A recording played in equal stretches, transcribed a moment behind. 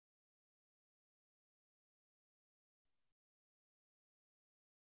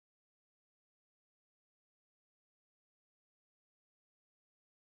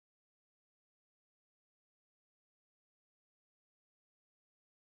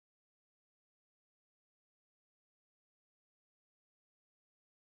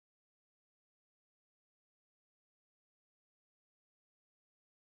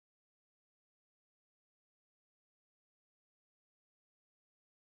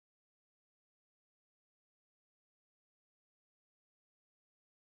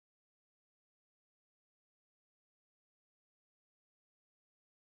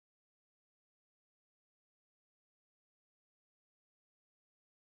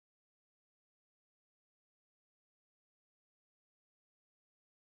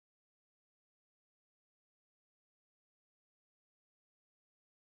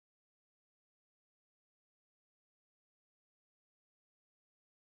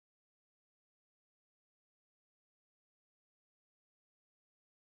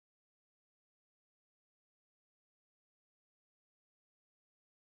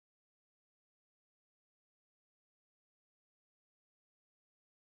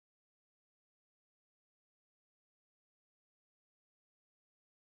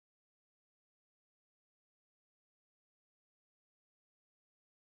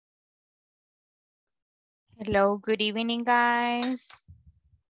Hello, good evening, guys.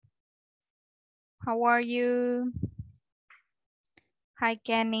 How are you? Hi,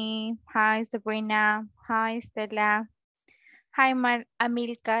 Kenny. Hi, Sabrina. Hi, Stella. Hi,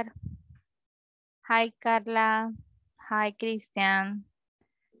 Amilcar. Hi, Carla. Hi, Christian.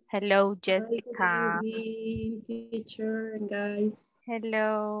 Hello, Hi, Jessica. good evening, teacher and guys.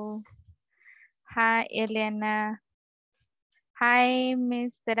 Hello. Hi, Elena. Hi,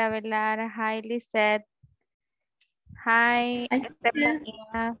 Mr. Avelar. Hi, Lisette. Hi, Hi, teacher.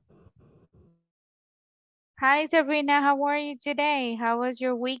 Estefanía. Hi, Sabrina. How are you today? How was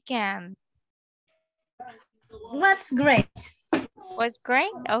your weekend? What's great? Was great?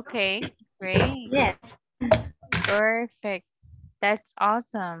 Okay, great. Yes. Perfect. That's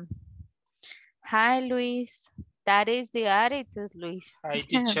awesome. Hi, Luis. That is the attitude, Luis. Hi,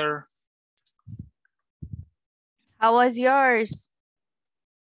 teacher. How was yours?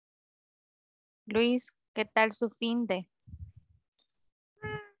 Luis, ¿qué tal su fin de?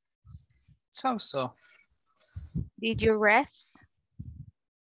 So. Did you rest?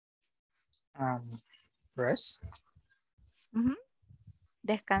 Rest? Ujú.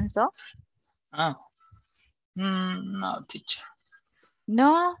 ¿Descansó? Oh. No, teacher.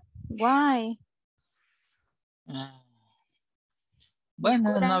 No. Why?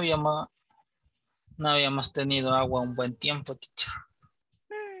 Bueno, Pura. no habíamos tenido agua un buen tiempo, teacher.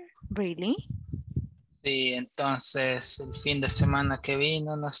 Really? Sí, entonces el fin de semana que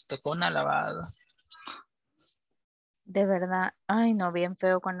vino nos tocó una lavada. De verdad. Ay, no, bien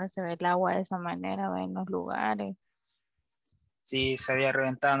feo cuando se ve el agua de esa manera en los lugares. Sí, se había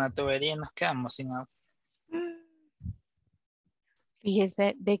reventado una tubería y nos quedamos sin agua.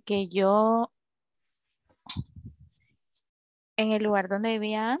 Fíjese de que yo en el lugar donde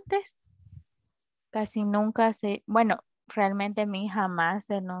vivía antes, casi nunca bueno, realmente a mí jamás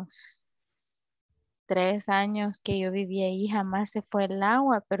en los 3 años que yo viví ahí jamás se fue el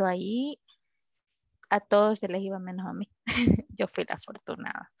agua, pero ahí a todos se les iba menos a mí. Yo fui la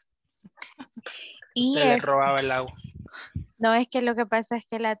afortunada. Y Usted le robaba el agua. no es que lo que pasa es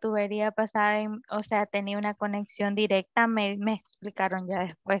que la tubería pasaba, o sea, tenía una conexión directa, me explicaron ya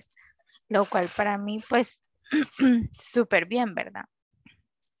después, lo cual para mí pues súper bien, ¿verdad?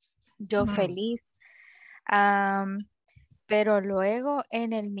 Yo feliz. Pero luego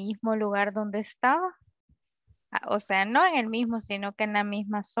en el mismo lugar donde estaba, o sea, no en el mismo, sino que en la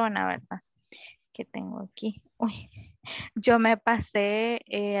misma zona, ¿verdad? Que tengo aquí. Uy, yo me pasé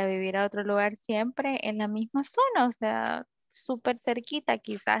a vivir a otro lugar siempre en la misma zona, o sea, súper cerquita,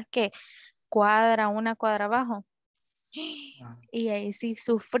 quizás que una cuadra abajo. Y ahí sí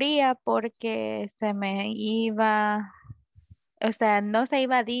sufría porque se me iba, o sea, no se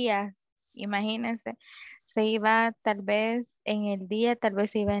iba días, imagínense, se iba tal vez en el día, tal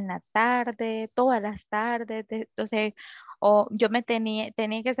vez se iba en la tarde, todas las tardes, entonces, o yo tenía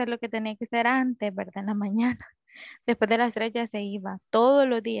que hacer lo que tenía que hacer antes, ¿verdad? En la mañana, después de las 3 ya se iba, todos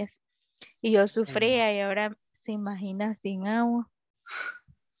los días, y yo sufría y ahora se imagina sin agua,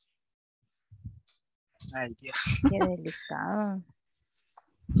 Ay, Dios. qué delicado.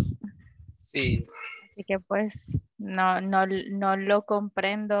 Sí. Así que pues no lo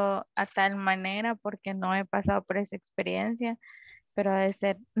comprendo a tal manera porque no he pasado por esa experiencia, pero ha de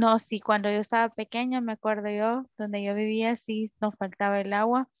ser, no, sí, cuando yo estaba pequeña, me acuerdo yo, donde yo vivía, sí nos faltaba el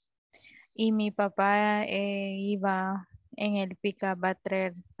agua y mi papá iba en el pick-up a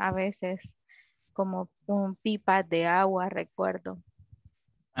traer a veces como un pipa de agua, recuerdo.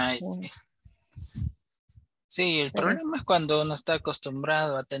 Ay, Un- sí. Sí, el Pero problema es cuando uno está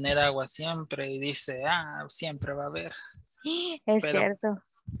acostumbrado a tener agua siempre y dice, siempre va a haber. es Pero, cierto,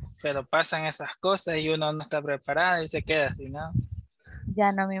 pero pasan esas cosas y uno no está preparado y se queda así, ¿no?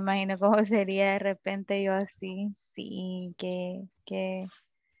 ya no me imagino cómo sería de repente yo así, sí, qué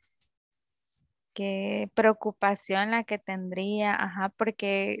preocupación la que tendría, ajá,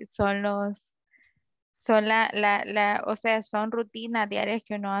 porque son o sea, son rutinas diarias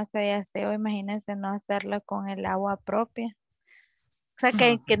que uno hace de aseo, imagínense no hacerlo con el agua propia. O sea,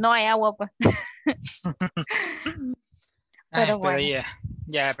 que no hay agua, pues, Ay, pero pero bueno,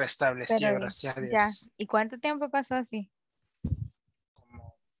 ya restableció, pero gracias a ya. Dios. ¿Y cuánto tiempo pasó así?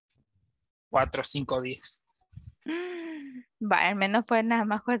 Como 4 o 5 días. Va, al menos fue nada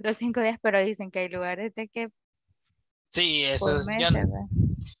más 4 o 5 días, pero dicen que hay lugares de que Sí, eso por es, meses, ¿verdad?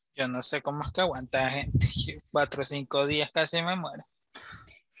 yo no sé cómo es que aguanta gente. 4 o 5 días casi me muero.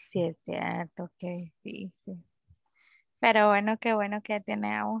 Sí, es cierto, que sí, sí. Pero bueno, qué bueno que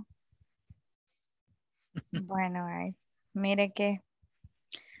tiene agua. Bueno, guys, mire que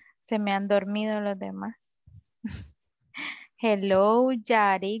se me han dormido los demás. Hello,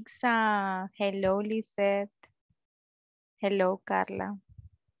 Yarixa. Hello, Lisette. Hello, Carla.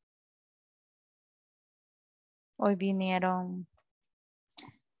 Hoy vinieron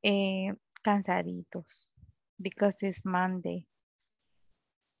cansaditos. Because it's Monday.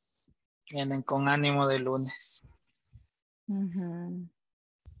 Vienen con ánimo de lunes. Ujú.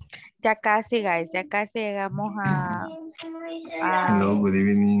 Ya casi, guys. Ya casi llegamos a Hello, good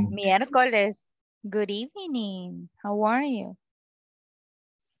evening. miércoles. Good evening. How are you?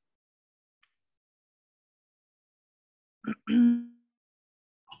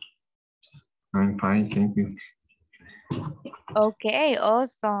 I'm fine, thank you. Okay,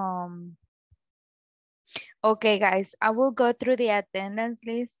 awesome. Okay, guys, I will go through the attendance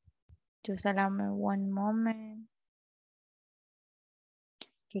list. Just allow me one moment.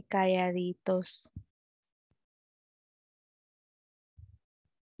 Qué calladitos.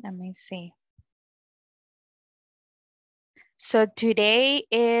 Let me see. So today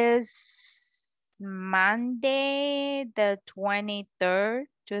is Monday, the 23rd,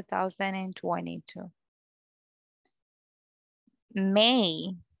 2022.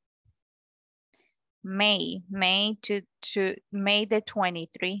 May the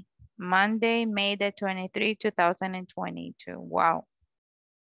 23. Monday, May the 23, 2022. Wow.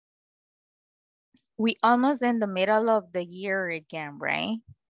 We almost in the middle of the year again, right?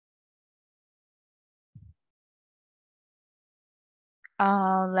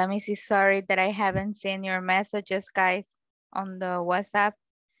 Let me see. Sorry that I haven't seen your messages, guys, on the WhatsApp.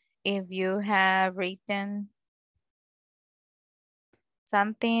 If you have written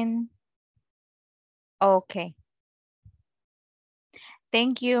something. Okay.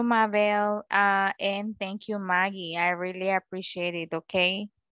 Thank you, Mabel, and thank you, Maggie. I really appreciate it, okay?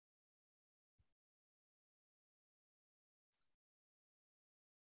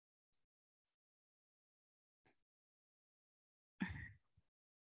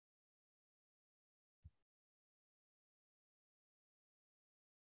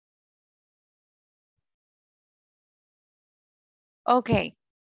 Okay.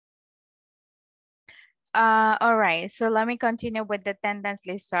 All right, so let me continue with the attendance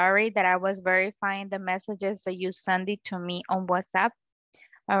list. Sorry that I was verifying the messages that you sent it to me on WhatsApp.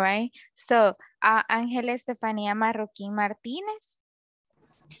 All right, so Ángela Estefanía Marroquín Martínez.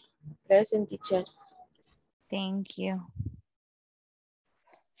 Present, teacher. Thank you.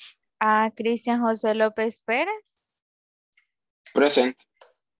 Cristian José López Pérez. Present.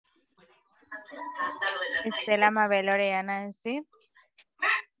 Estela Mabel Orellana en sí.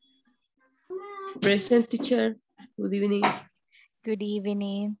 Present, teacher. Good evening. Good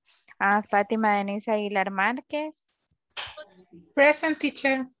evening. Fátima Denise Aguilar Márquez. Present,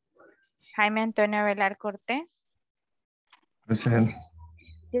 teacher. Jaime Antonio Velar Cortés. Present.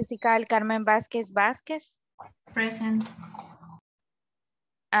 Jessica del Carmen Vázquez Vázquez. Present.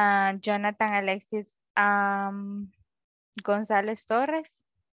 Jonathan Alexis González Torres.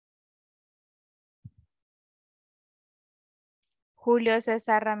 Julio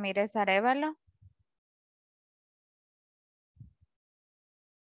César Ramírez Arévalo.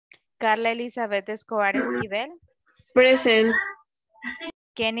 Carla Elizabeth Escobar Esquivel. Present.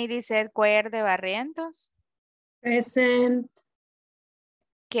 Kenny Lizeth Cuellar de Barrientos. Present.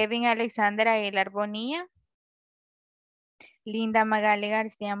 Kevin Alexander Aguilar Bonilla. Linda Magali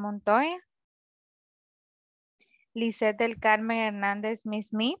García Montoya. Lisette del Carmen Hernández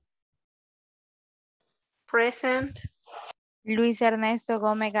Smith. Present. Luis Ernesto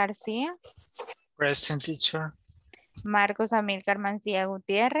Gómez García. Present, teacher. Marcos Amílcar Mancilla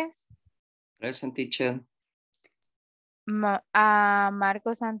Gutiérrez. Present, teacher.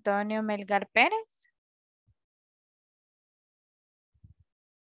 Marcos Antonio Melgar Pérez.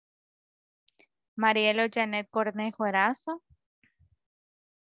 Marielo Janet Cornejo Erazo.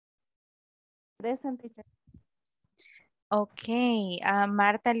 Present, teacher. Ok.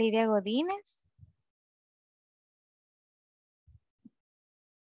 Marta Lidia Godínez.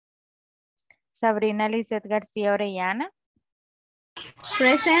 Sabrina Lizeth García Orellana.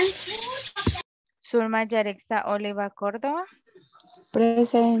 Present. Zulma Yarixa Oliva Córdoba.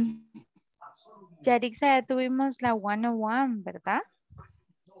 Present. Yarixa, ya tuvimos la 101, ¿verdad?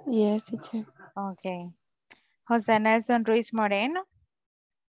 Yes, teacher. Ok. José Nelson Ruiz Moreno.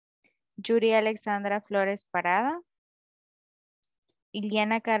 Yuri Alexandra Flores Parada.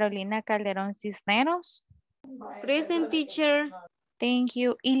 Iliana Carolina Calderón Cisneros. Present, teacher. Thank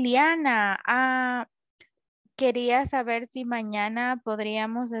you. Iliana, quería saber si mañana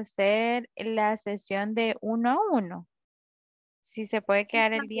podríamos hacer la sesión de 1 a 1. Si se puede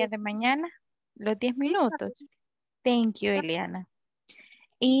quedar el día de mañana, los 10 minutos. Thank you, Iliana.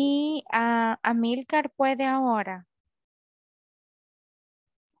 Y Amílcar puede ahora.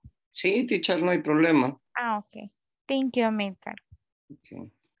 Sí, teacher, no hay problema. Ah, ok. Thank you, Milcar.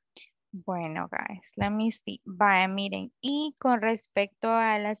 Okay. Bueno, guys, let me see. Vaya, miren. Y con respecto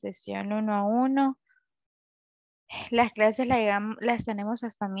a la sesión 1 a 1, las clases las tenemos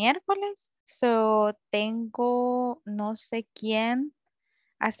hasta miércoles. So, tengo no sé quién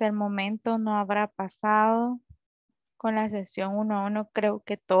hasta el momento no habrá pasado con la sesión 1 a 1. Creo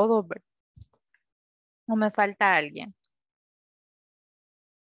que todo, o me falta alguien.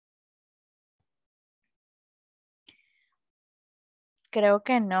 Creo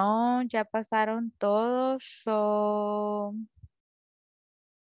que no, ya pasaron todos. So,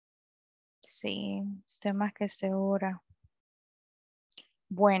 sí, estoy más que segura.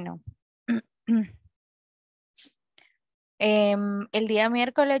 Bueno. El día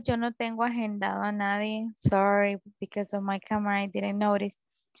miércoles yo no tengo agendado a nadie. Sorry, because of my camera, I didn't notice.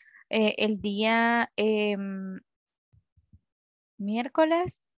 El día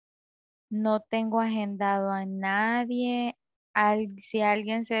miércoles no tengo agendado a nadie. Si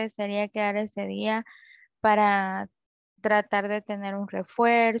alguien se desearía quedar ese día para tratar de tener un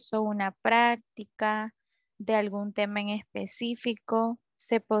refuerzo, una práctica de algún tema en específico,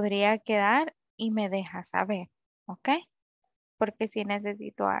 se podría quedar y me deja saber, ¿ok? Porque si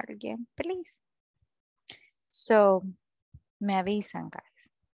necesito a alguien, please. So, me avisan, guys.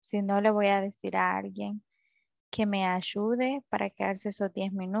 Si no, le voy a decir a alguien que me ayude para quedarse esos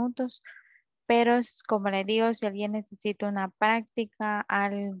 10 minutos. Pero como les digo, si alguien necesita una práctica,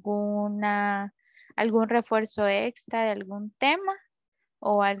 algún refuerzo extra de algún tema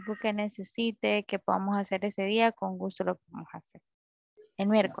o algo que necesite que podamos hacer ese día, con gusto lo podemos hacer. El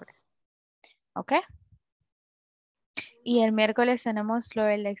miércoles. ¿Ok? Y el miércoles tenemos lo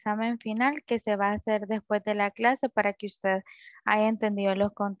del examen final que se va a hacer después de la clase para que usted haya entendido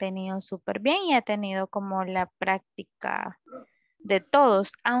los contenidos súper bien y ha tenido como la práctica de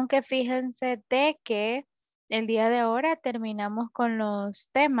todos. Aunque fíjense de que el día de ahora terminamos con los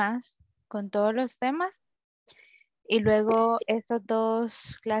temas, con todos los temas. Y luego estas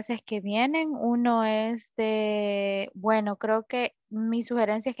dos clases que vienen, uno es bueno, creo que mi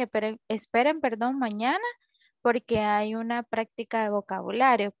sugerencia es que esperen, perdón, mañana porque hay una práctica de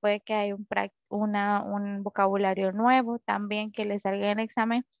vocabulario. Puede que haya un vocabulario nuevo también que les salga en el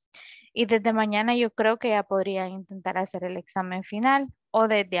examen. Y desde mañana yo creo que ya podrían intentar hacer el examen final. O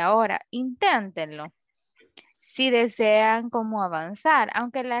desde ahora, inténtenlo. Si desean como avanzar.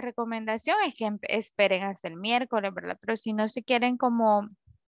 Aunque la recomendación es que esperen hasta el miércoles, ¿verdad? Pero si no se quieren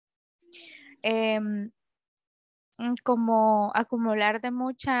em, como acumular de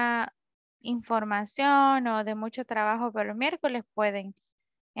mucha información o de mucho trabajo para el miércoles, pueden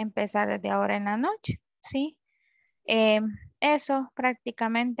empezar desde ahora en la noche, ¿sí? Eso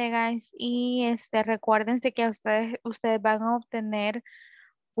prácticamente, guys. Y recuérdense que ustedes van a obtener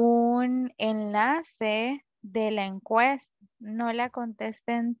un enlace de la encuesta. No la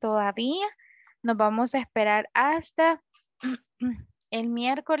contesten todavía. Nos vamos a esperar hasta el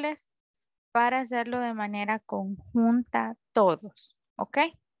miércoles para hacerlo de manera conjunta todos, ¿ok?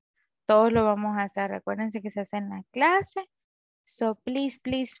 Todos lo vamos a hacer. Recuérdense que se hace en la clase. So, please,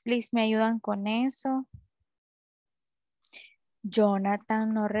 please, please, me ayudan con eso.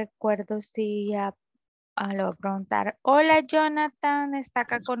 Jonathan, no recuerdo si ya lo voy a preguntar. Hola, Jonathan, ¿está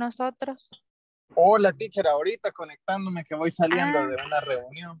acá con nosotros? Hola, teacher, ahorita conectándome que voy saliendo Ah, de una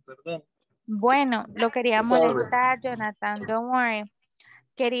reunión, perdón. bueno, lo quería Sorry. molestar, Jonathan, don't worry.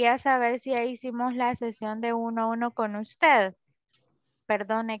 Quería saber si ya hicimos la sesión de 1 a 1 con usted.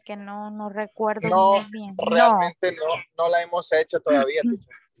 Perdone que no recuerdo No, muy bien. No. realmente no la hemos hecho todavía,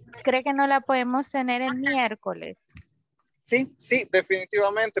 teacher. ¿Cree que no la podemos tener el miércoles? Sí,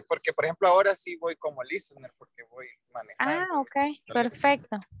 definitivamente, porque por ejemplo ahora sí voy como listener porque voy manejando. Ah, ok,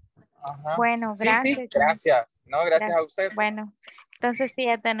 perfecto. Ajá. Bueno, Sí, gracias. gracias. No, gracias a Gracias. usted. Bueno, entonces sí,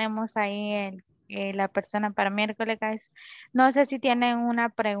 ya tenemos ahí la persona para miércoles, guys. No sé si tienen una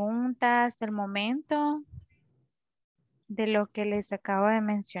pregunta hasta el momento de lo que les acabo de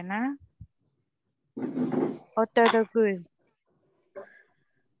mencionar. O todo good.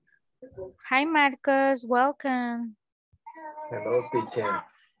 Hi, Marcos. Welcome. Hello, teacher.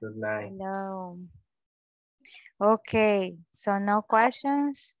 Good night. Hello. Okay, so no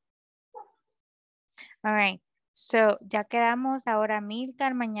questions. All right. So ya quedamos ahora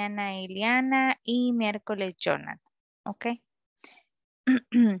Milcar, mañana Eliana y miércoles Jonathan. Okay.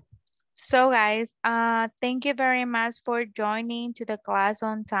 So guys, thank you very much for joining to the class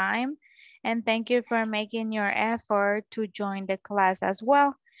on time. And thank you for making your effort to join the class as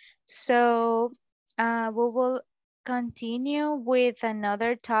well. So we will continue with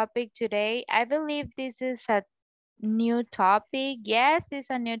another topic today. I believe this is new topic. Yes, it's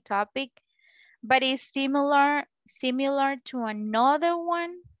a new topic, but it's similar to another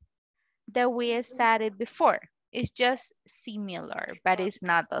one that we started before. It's just similar, but it's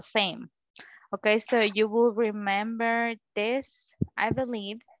not the same. Okay, so you will remember this, I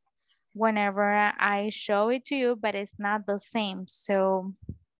believe, whenever I show it to you, but it's not the same. So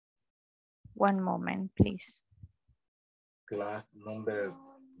one moment, please. Class number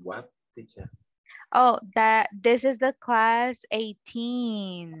what, teacher? Oh, this is the class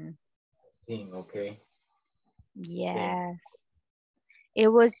 18. 18, okay. Yes. It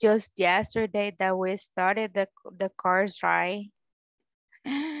was just yesterday that we started the course, right?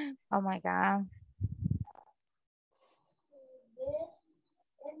 Oh my God.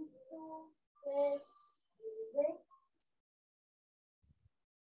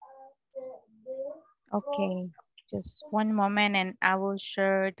 Okay, just one moment and I will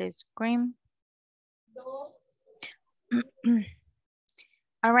share the screen.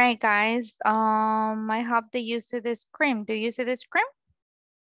 All right, guys. I hope that you see the screen. Do you see the screen?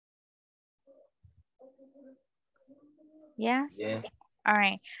 Yes? Yeah. All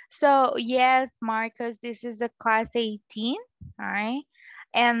right. So yes, Marcus, this is the class 18. All right.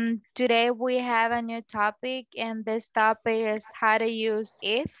 And today we have a new topic, and this topic is how to use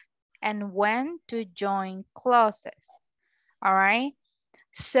if and when to join clauses. All right.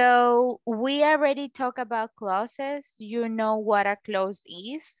 So we already talked about clauses. You know what a clause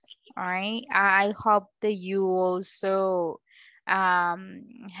is. All right. I hope that you also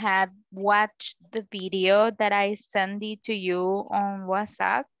have watched the video that I sent it to you on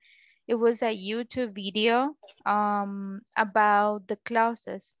WhatsApp. It was a YouTube video about the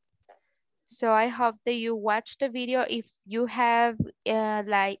clauses. So I hope that you watch the video. If you have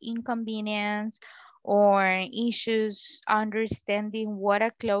like inconvenience or issues understanding what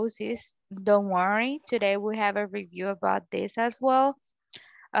a clause is, don't worry. Today we have a review about this as well.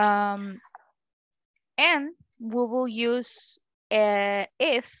 And we will use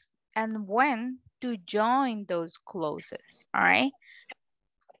if and when to join those clauses, all right?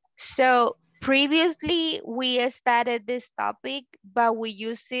 So previously we started this topic, but we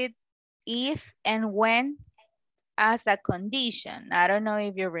use it if and when as a condition. I don't know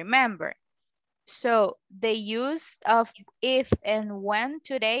if you remember. So the use of if and when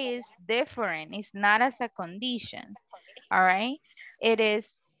today is different. It's not as a condition, all right? It is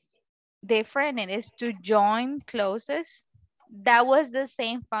different. It is to join clauses. That was the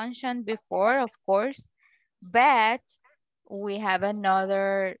same function before, of course, but we have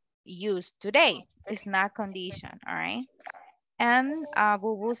another use today. It's not condition, all right? And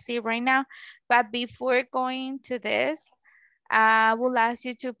we will see right now. But before going to this, I will ask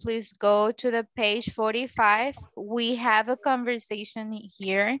you to please go to the page 45. We have a conversation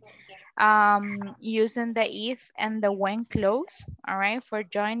here using the if and the when clause, all right, for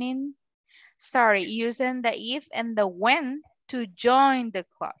joining. Sorry, using the if and the when to join the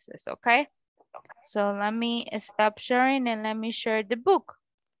clauses, okay? So let me stop sharing and let me share the book.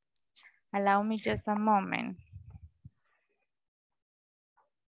 Allow me just a moment.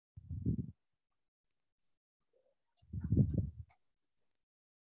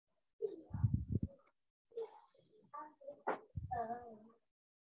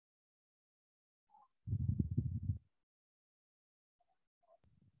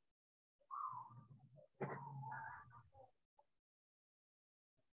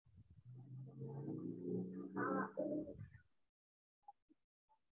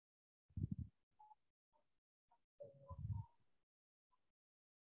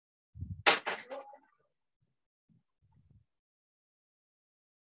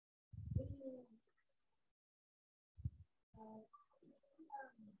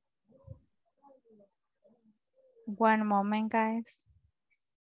 One moment, guys.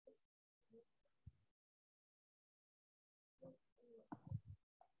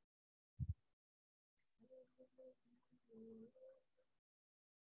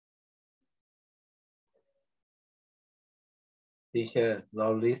 Teacher,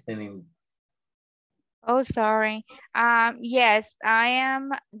 no listening. Oh, sorry. Yes, I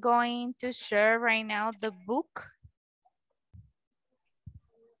am going to share right now the book.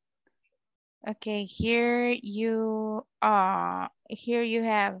 Okay, here you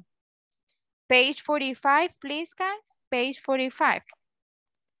have page 45, please, guys. Page 45.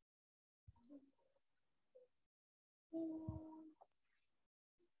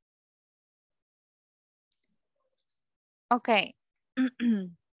 Okay.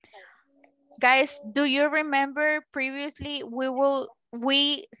 Guys, do you remember previously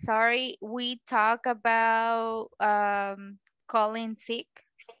we talk about calling sick?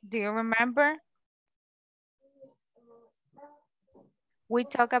 Do you remember? we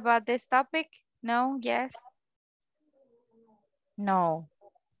talk about this topic? No? Yes? No.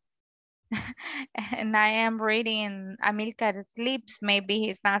 And I am reading Amilcar sleeps. Maybe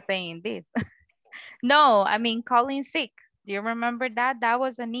he's not saying this. No, I mean calling sick. Do you remember that? That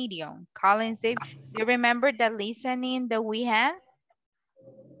was an idiom. Calling sick. Do you remember the listening that we had?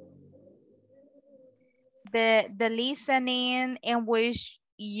 The listening in which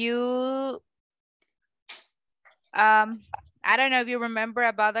you I don't know if you remember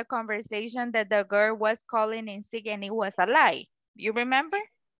about the conversation that the girl was calling in sick and it was a lie. You remember?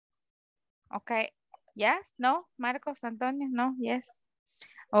 Okay. Yes? No? Marcos, Antonio? No? Yes.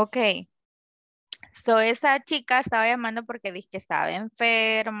 Okay. So esa chica estaba llamando porque dice que estaba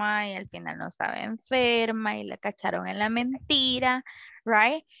enferma y al final no estaba enferma y la cacharon en la mentira,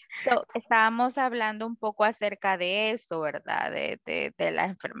 right? So estábamos hablando un poco acerca de eso, ¿verdad? De las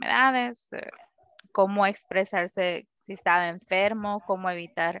enfermedades, cómo expresarse si estaba enfermo, cómo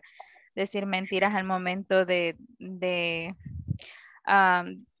evitar decir mentiras al momento de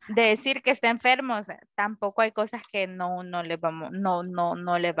decir que está enfermo. O sea, tampoco hay cosas que no le vamos,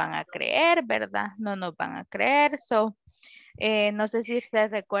 no le van a creer, ¿verdad? No nos van a creer. So, no sé si se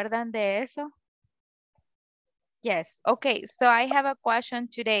recuerdan de eso. Yes. Okay. So I have a question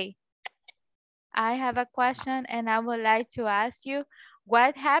today. I have a question and I would like to ask you,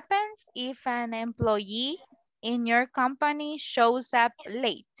 what happens if an employee in your company shows up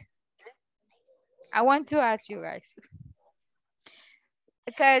late? I want to ask you guys.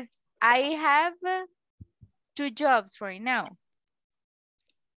 Because I have 2 jobs right now.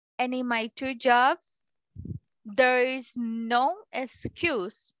 And in my 2 jobs, there is no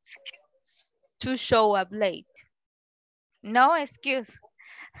excuse to show up late. No excuse.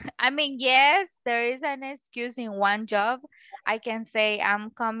 I mean, yes, there is an excuse in one job. I can say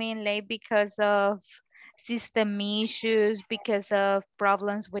I'm coming late because of system issues, because of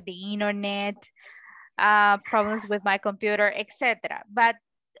problems with the internet, problems with my computer, etc. But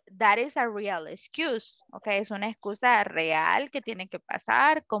that is a real excuse, okay? Es una excusa real que tiene que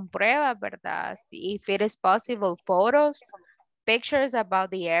pasar con pruebas, ¿verdad? If it is possible, photos, pictures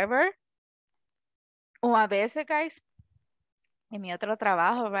about the error. O a veces, guys, en mi otro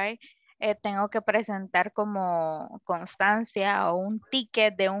trabajo, right? Tengo que presentar como constancia o un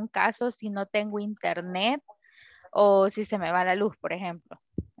ticket de un caso si no tengo internet o si se me va la luz, por ejemplo.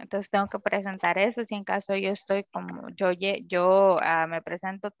 Entonces tengo que presentar eso si en caso yo estoy como, yo me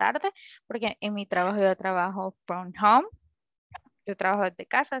presento tarde, porque en mi trabajo yo trabajo from home, yo trabajo desde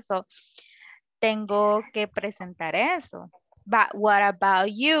casa, so tengo que presentar eso. But what about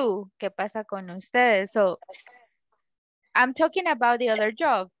you? ¿Qué pasa con ustedes? So I'm talking about the other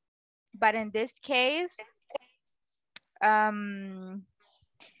job, but in this case,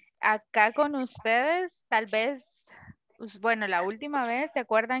 acá con ustedes, tal vez, bueno, la última vez, ¿se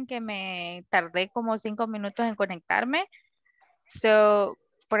acuerdan que me tardé como 5 minutos en conectarme? So,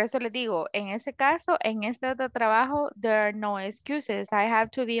 por eso les digo, en ese caso, en este otro trabajo, there are no excuses. I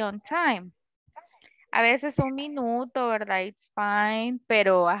have to be on time. A veces 1 minuto, ¿verdad? It's fine,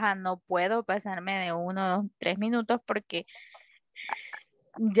 pero ajá, no puedo pasarme de 1, 2, 3 minutos porque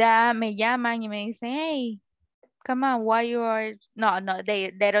ya me llaman y me dicen, hey, come on, why you are... No,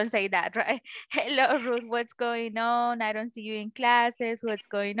 they don't say that, right? Hello, Ruth, what's going on? I don't see you in classes, what's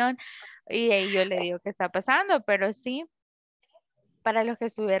going on? Y ahí yo le digo qué está pasando, pero sí, para los que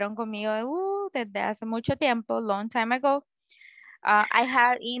estuvieron conmigo desde hace mucho tiempo, long time ago, I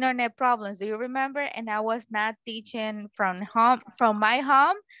had internet problems. Do you remember? And I was not teaching from my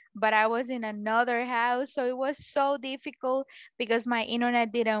home, but I was in another house. So it was so difficult because my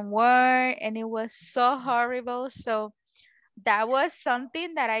internet didn't work and it was so horrible. So that was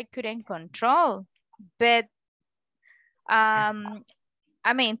something that I couldn't control. But I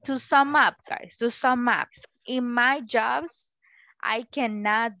mean, to sum up, guys, in my jobs, I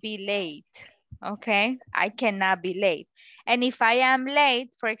cannot be late. Okay, I cannot be late. And if I am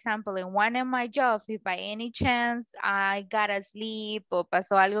late, for example, in one of my jobs, if by any chance I gotta sleep o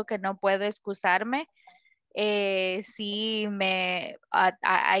pasó algo que no puedo excusarme, sí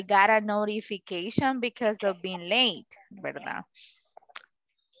I got a notification because of being late, ¿verdad?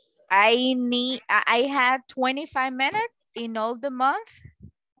 I had 25 minutes in all the month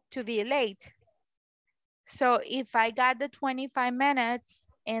to be late. So if I got the 25 minutes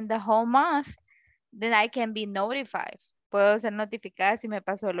in the whole month, then I can be notified. Puedo ser notificada si me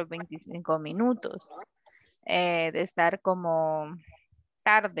paso los 25 minutos de estar como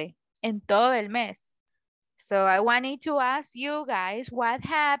tarde en todo el mes. So I wanted to ask you guys, what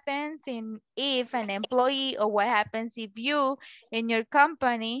happens if an employee, or what happens if you in your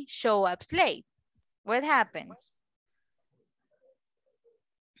company show up late? What happens?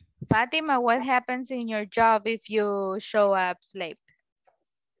 Fatima, what happens in your job if you show up late?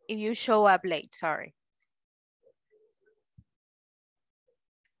 If you show up late, sorry.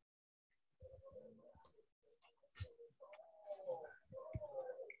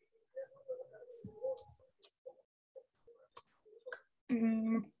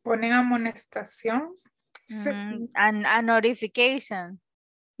 Ponen amonestación. A notification.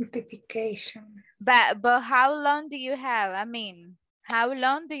 Notification. But how long do you have? I mean, how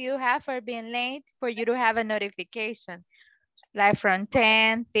long do you have for being late for you to have a notification? Like from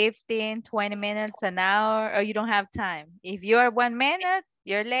 10, 15, 20 minutes, an hour, or you don't have time? If you are 1 minute,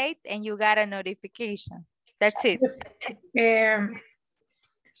 you're late and you got a notification. That's it.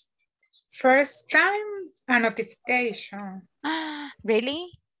 First time, a notification.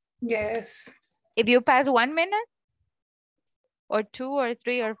 Really? Yes. If you pass 1 minute? Or 2 or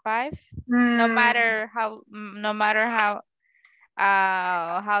 3 or 5? No matter how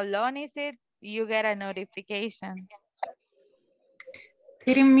long is it, you get a notification.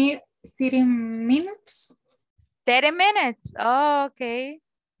 30 minutes? 30 minutes. Oh, okay.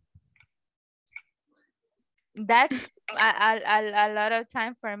 That's a lot of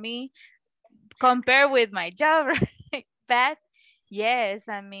time for me compared with my job, right? But yes,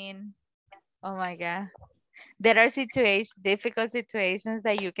 I mean, oh my God. There are difficult situations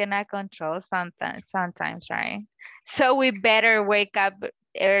that you cannot control sometimes, right? So we better wake up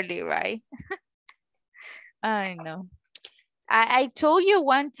early, right? I know. I told you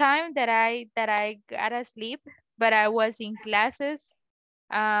one time that I got asleep, but I was in classes.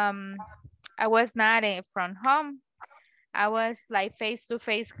 I was not from home. I was like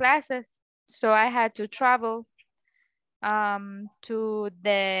face-to-face classes. So I had to travel that's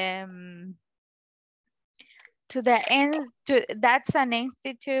an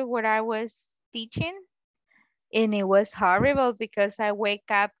institute where I was teaching, and it was horrible because I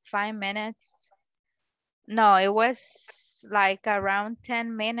wake up 5 minutes. No, it was like around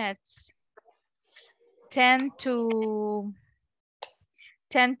 10 minutes, 10 to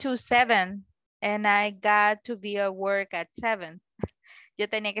 7, and I got to be at work at 7. Yo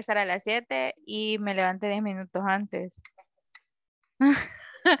tenía que estar a las 7 y me levanté 10 minutos antes.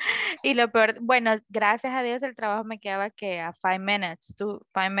 Y lo peor, bueno, gracias a Dios el trabajo me quedaba que a 5 minutes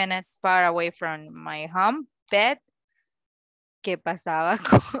far away from my home bed, que pasaba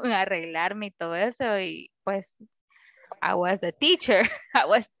con arreglarme y todo eso, y pues I was the teacher.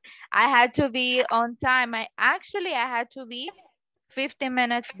 I had to be on time. I had to be 15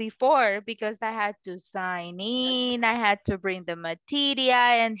 minutes before because I had to sign in, I had to bring the material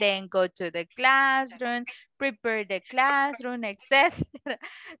and then go to the classroom, prepare the classroom, etc.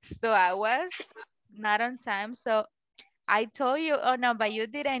 So I was not on time. So I told you, oh no, but you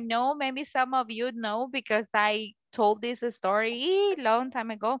didn't know. Maybe some of you know because I told this story a long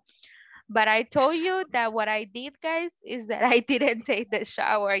time ago. But I told you that what I did, guys, is that I didn't take the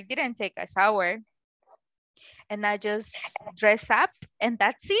shower. I didn't take a shower. And I just dress up and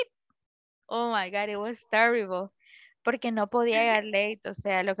that's it. Oh my God, it was terrible. Porque no podía llegar late. O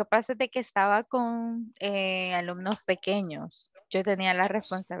sea, lo que pasa es de que estaba con alumnos pequeños. Yo tenía la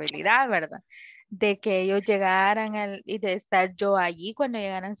responsabilidad, ¿verdad? De que ellos llegaran y de estar yo allí cuando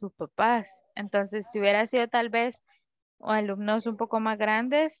llegaran sus papás. Entonces, si hubiera sido tal vez alumnos un poco más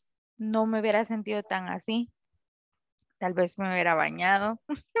grandes, no me hubiera sentido tan así. Tal vez me hubiera bañado.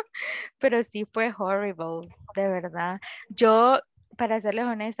 Pero sí fue horrible, de verdad. Yo, para serles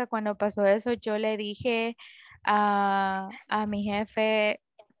honesta, cuando pasó eso, yo le dije a mi jefe,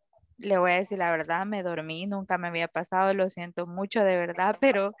 le voy a decir la verdad, me dormí, nunca me había pasado, lo siento mucho de verdad,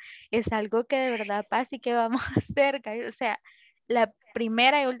 pero es algo que de verdad pasa y que vamos a hacer. O sea, la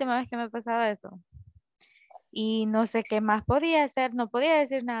primera y última vez que me ha pasado eso. Y no sé qué más podía hacer, no podía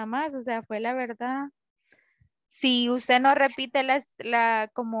decir nada más, o sea, fue la verdad. Si usted no repite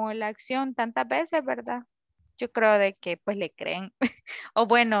como la acción tantas veces, ¿verdad? Yo creo de que pues le creen. O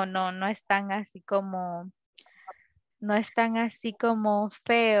bueno, no es tan así como, no es tan así como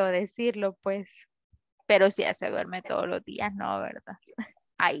feo decirlo, pues. Pero si ya se duerme todos los días, no, ¿verdad?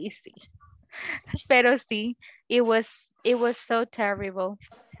 Ahí sí. Pero sí, it was so terrible.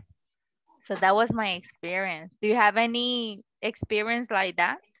 So that was my experience. Do you have any experience like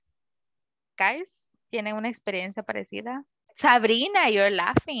that? Guys, ¿tienen una experiencia parecida? Sabrina, you're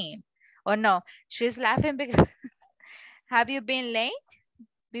laughing. Oh no, she's laughing because have you been late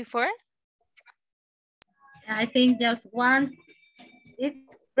before? I think just one,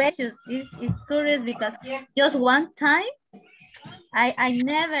 it's precious, it's curious because just one time, I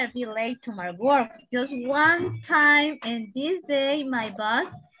never be late to my work. Just one time, and this day my boss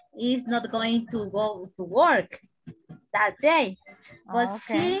is not going to go to work that day. But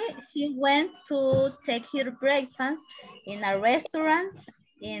Okay. she went to take her breakfast in a restaurant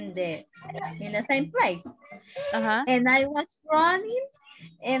in the same place. Uh-huh. And I was running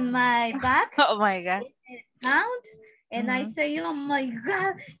in my back Oh my God. out, and I Mhm. say, oh my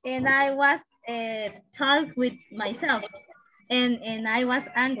God, and I was talk with myself, and I was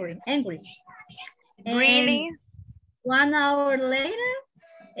angry. And Really? 1 hour later,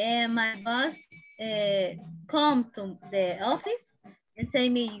 my boss come to the office and say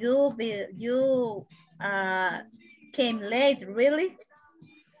me, you came late, really?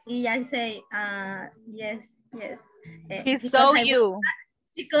 And I say, yes, yes. He Because saw I was, you.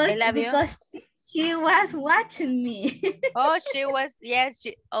 Él la vio. because she was watching me. Oh, she was, yes,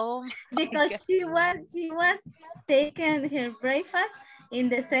 she, oh my Because God. she was taking her breakfast in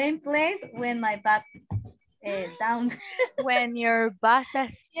the same place when my back down. When your boss has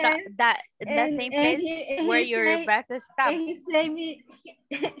Yes. that in that same place where your boss stopped. And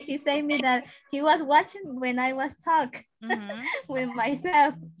he say me that he was watching when I was talking Mhm. with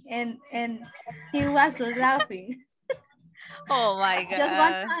myself, and he was laughing. Oh my God.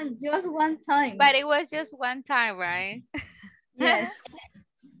 Just one time. But it was just one time, right? Yes.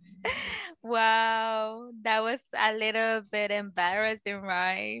 Wow, that was a little bit embarrassing,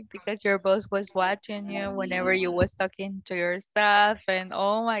 right? Because your boss was watching you whenever you was talking to yourself, and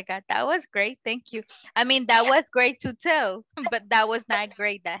oh my God, that was great. Thank you. I mean, that was great to tell, but that was not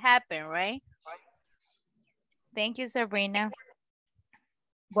great that happened, right? Thank you, Sabrina.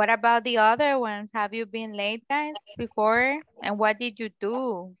 What about the other ones? Have you been late, guys, before? And what did you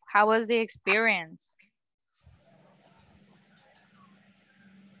do? How was the experience?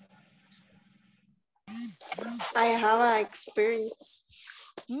 I have an experience.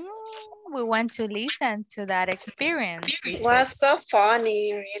 Mm, we want to listen to that experience, It teacher. was so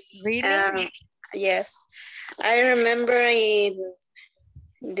funny, really. Really? Yes, I remember in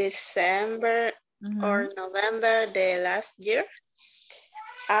December or November the last year.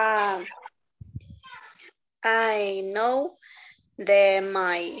 I know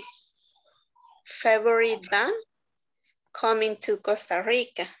my favorite band coming to Costa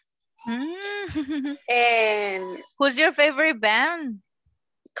Rica. And who's your favorite band?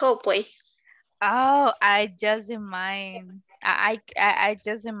 Coldplay. Oh, I just in mind. I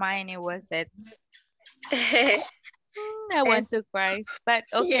just in mind it was it. I want to cry, but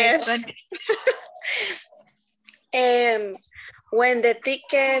okay. Yes. And when the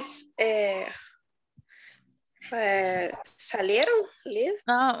tickets salieron,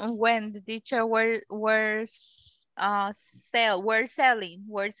 when the teacher were selling.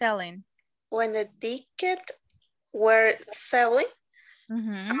 When the ticket were selling,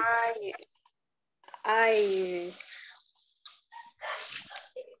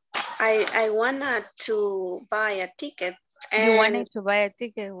 I wanted to buy a ticket. And you wanted to buy a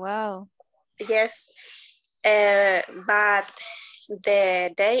ticket? Wow. Yes, but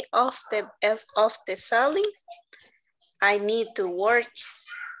the day of the selling, I need to work.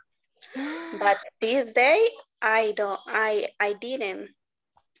 But this day, I didn't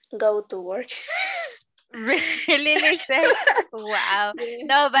go to work. Really, Lisa? Wow. Yes.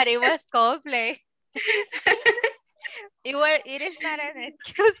 No, but it was Coldplay. It is not an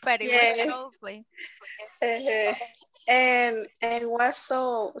excuse, but it was Coldplay. And it was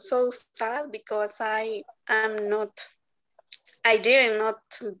so sad because I did not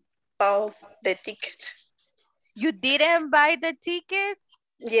buy the ticket. You didn't buy the ticket?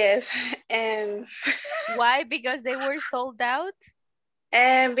 Yes, and why? Because they were sold out?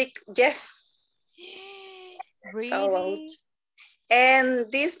 And yes. Really? Sold out. And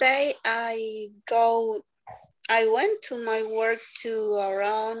this day I went to my work to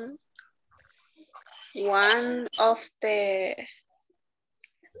around 1 of the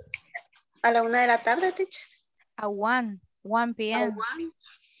a la 1 de la tarde, teacher. At 1 p.m.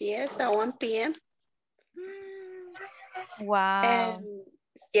 Yes, at 1 p.m. Wow. And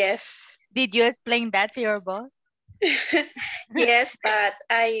yes. Did you explain that to your boss? Yes, but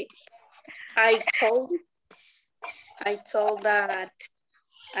I told that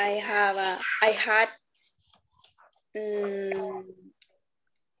I had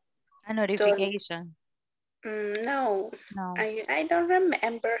a notification. No, I don't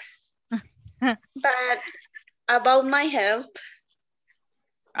remember. But about my health.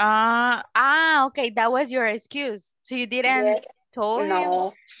 Okay, that was your excuse. So you didn't told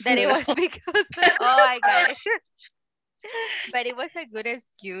him that it was because oh, I got it. But it was a good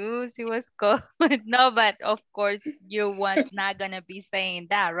excuse. It was good. No, but of course you was not gonna be saying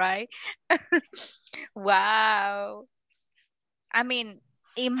that, right? Wow. I mean,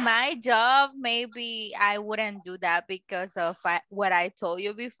 In my job, maybe I wouldn't do that because of what I told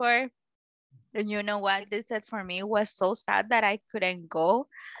you before. And you know what? This said for me was so sad that I couldn't go.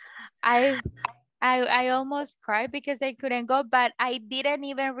 I I almost cried because I couldn't go, but I didn't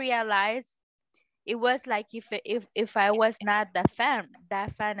even realize it was like if I was not that fan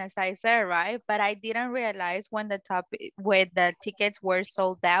as I said, right? But I didn't realize when the tickets were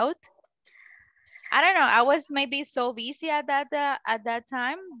sold out. I don't know. I was maybe so busy at that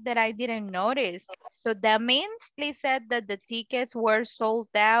time that I didn't notice. So that means they said that the tickets were sold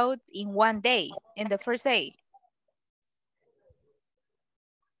out in one day, in the first day.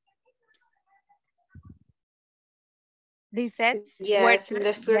 They said were Yes, in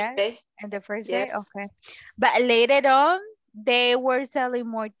the first yes, day. in the first day. Yes. Okay, but later on they were selling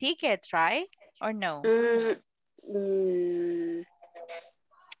more tickets, right? Or no? Mm, mm,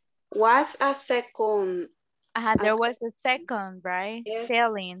 was a second, a, There was se- a second, right? yes,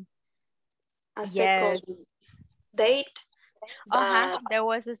 Selling. a second Yes. date, Uh-huh. but There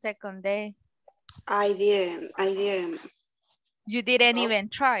was a second day. I didn't You didn't go. even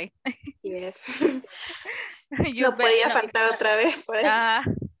try. Yes. You No bet podía no. faltar otra vez por eso. Uh,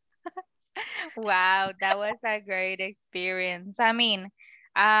 wow, that was a great experience. I mean,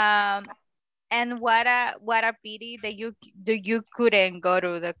 and what a pity that you couldn't go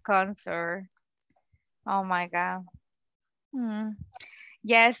to the concert. Oh my God. Hmm.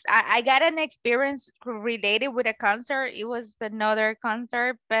 Yes, I got an experience related with a concert. It was another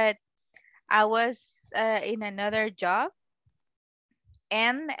concert, but I was in another job,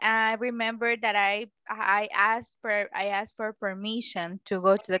 and I remember that I asked for permission to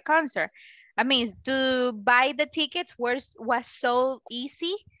go to the concert. I mean, to buy the tickets was so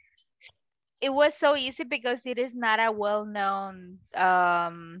easy. It was so easy because it is not a well-known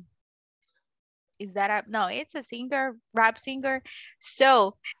is that a no, it's a singer, rap singer.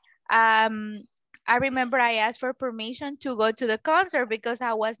 So um I remember I asked for permission to go to the concert because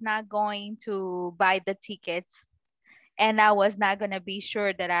I was not going to buy the tickets, and I was not gonna be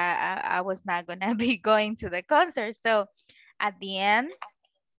sure that I was not gonna be going to the concert. So at the end,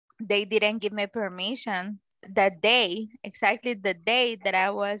 they didn't give me permission that day, exactly the day that I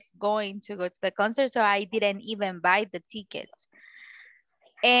was going to go to the concert. So I didn't even buy the tickets.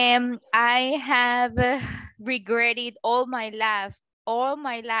 And I have regretted all my life,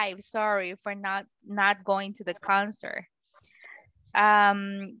 sorry, for not going to the concert.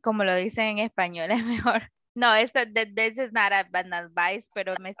 Como lo dicen en español, es mejor. No, this is not an advice,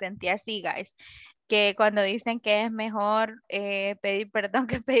 pero me sentí así, guys. Que cuando dicen que es mejor pedir perdón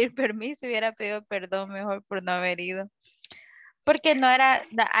que pedir permiso, hubiera pedido perdón mejor por no haber ido. Porque no era,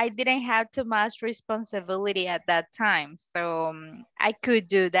 I didn't have too much responsibility at that time, so I could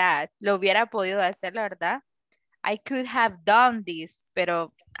do that. Lo hubiera podido hacer, la verdad. I could have done this,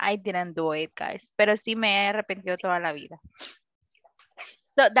 pero I didn't do it, guys. Pero sí me he arrepentido toda la vida.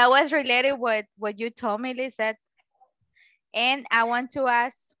 So that was related with what you told me, Lizette. And I want to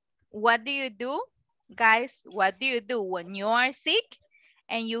ask, what do you do, guys? What do you do when you are sick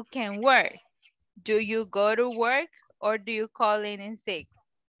and you can work? Do you go to work or do you call in sick?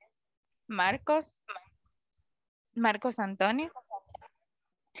 Marcos Antonio.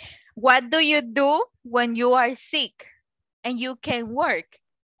 What do you do when you are sick and you can work?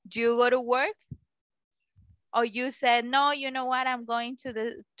 Do you go to work? Or you said, no, you know what, I'm going to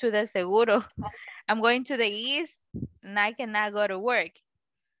the seguro. I'm going to the east and I cannot go to work.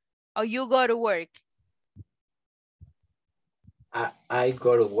 Or you go to work. I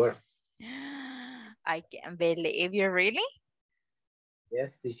go to work. I can't believe you, really?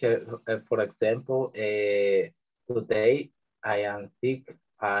 Yes, teacher. For example, today I am sick.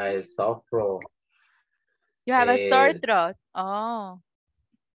 I suffer. You have a sore throat. Oh.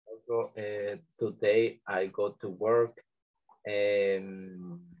 Also, today I go to work.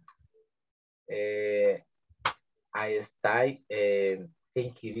 I stay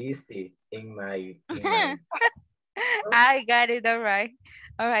think it easy in my I got it. All right.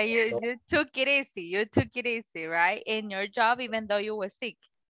 All right. You took it easy. You took it easy, right? In your job, even though you were sick.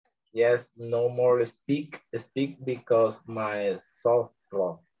 yes, no more speak because my soft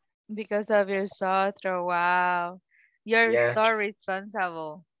throat. Because of your sore throat. Wow. You're Yes. so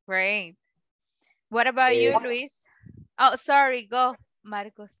responsible. Great. What about you, Luis? Oh, sorry. Go,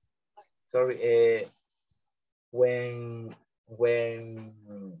 Marcos. Sorry. When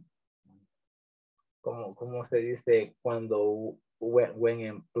 ¿cómo se dice cuando when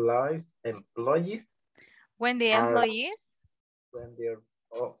employees When the are employees?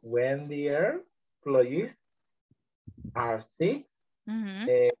 when their employees are sick, Mm-hmm.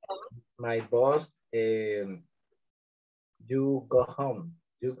 my boss, you go home.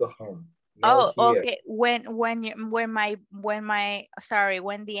 You go home. Oh, No here. okay. When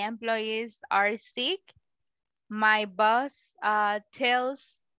the employees are sick, my boss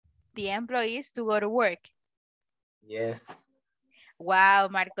tells the employees to go to work. Yes. Wow,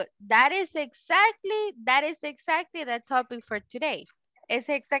 Marco, that is exactly the topic for today. Es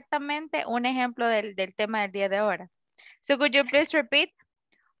exactamente un ejemplo del tema del día de ahora. So could you please repeat?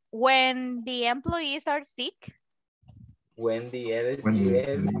 When the employees are sick. When the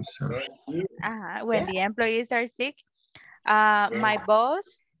employees are sick, my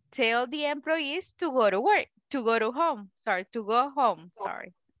boss tell the employees to go to work, to go home.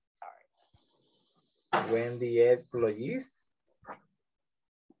 When the employees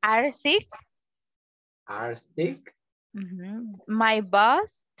are sick, my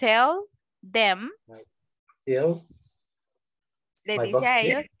boss tell them. Le dice a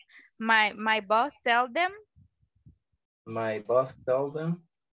ellos, my boss tell them. My boss tell them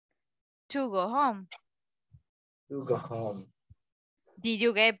to go home. Did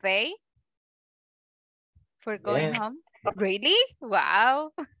you get paid for going home? Really?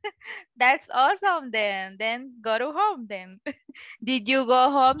 Wow. That's awesome then. Then go to home then. Did you go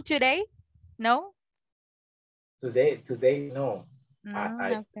home today? No? Today no.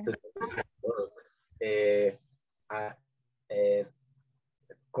 Okay. Today I work.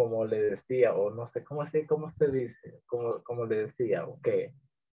 Como le decía, o no sé cómo se dice, como le decía, okay.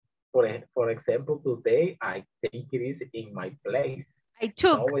 For example, today I take it easy in my place. I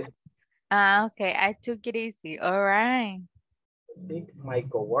took. Always. Okay, I took it easy. All right. My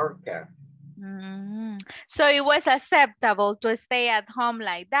coworker. So it was acceptable to stay at home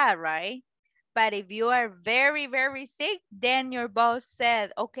like that, right? But if you are very, very sick, then your boss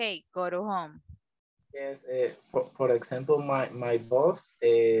said, okay, go to home. Yes, for example, my boss,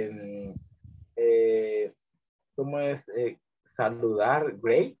 ¿cómo es saludar?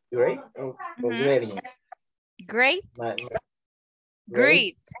 Great. Great. Great.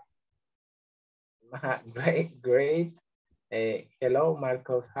 Great. Hello,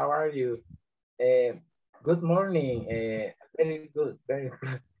 Marcos. How are you? Good morning. Very good. Very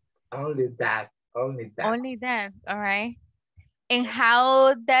good. Only that. All right. And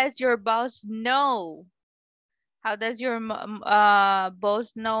how does your boss know? How does your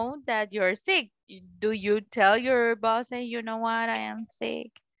boss know that you're sick? Do you tell your boss, hey, you know what, I am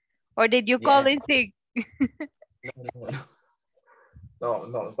sick? Or did you call in sick?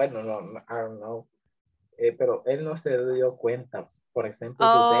 No, bueno, no, I don't know. Pero él no se dio cuenta. Por ejemplo,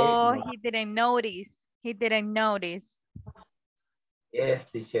 today. He didn't notice. Yes,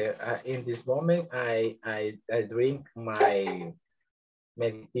 teacher. In this moment, I drink my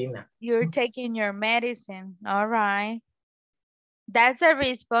medicina. You're taking your medicine. All right. That's a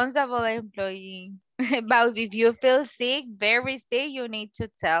responsible employee. But if you feel sick, very sick, you need to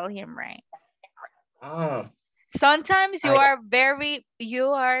tell him, right? Sometimes you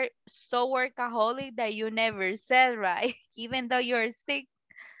are so workaholic that you never said, right? Even though you're sick.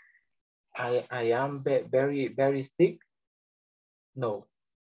 I am very, very sick. No.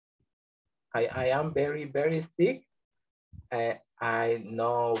 I am very, very sick. I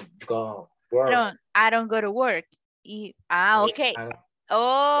no go work. No, I don't go to work. Okay.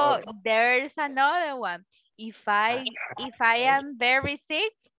 There's another one. If I am very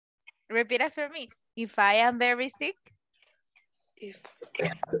sick, repeat after me. If I am very sick.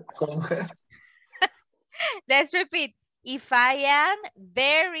 Let's repeat. If I am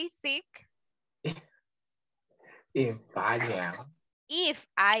very sick. If I am. If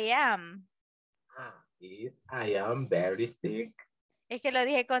I am. Yes, I am very sick. Es que lo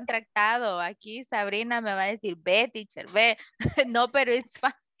dije contractado. Aquí Sabrina me va a decir, ve, teacher, ve. No, pero it's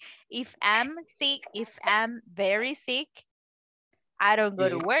fine. If I'm sick, if I'm very sick, I don't go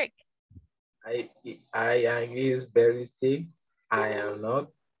to work. I am very sick. I am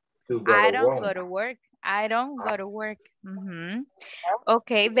not to go I to don't work. go to work. I don't go to work.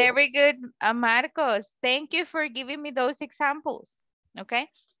 Okay, very good, Marcos. Thank you for giving me those examples. Okay,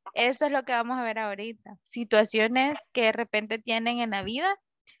 eso es lo que vamos a ver ahorita. Situaciones que de repente tienen en la vida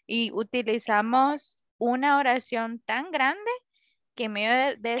y utilizamos una oración tan grande que en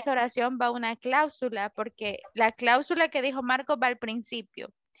medio de esa oración va una cláusula, porque la cláusula que dijo Marcos va al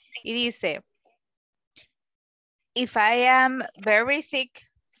principio y dice, if I am very sick,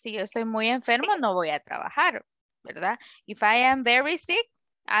 si yo estoy muy enfermo, no voy a trabajar, ¿verdad? If I am very sick,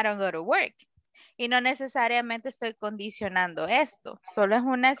 I don't go to work. Y no necesariamente estoy condicionando esto, solo es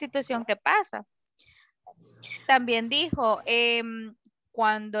una situación que pasa. También dijo,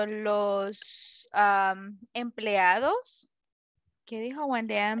 cuando los empleados, ¿qué dijo? When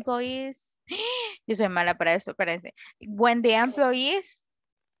the employees, yo soy mala para eso, espérense. When the employees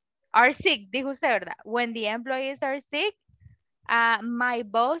Are sick, dijo usted, ¿verdad? When the employees are sick, my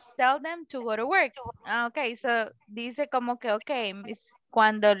boss tell them to go to work. Ok, so dice como que, ok,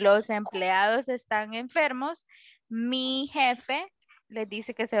 cuando los empleados están enfermos, mi jefe les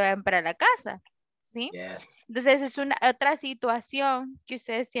dice que se vayan para la casa, ¿sí? Yes. Entonces es una otra situación que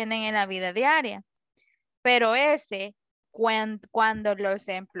ustedes tienen en la vida diaria. Pero ese, cuando los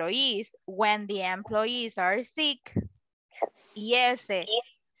employees, when the employees are sick, y ese,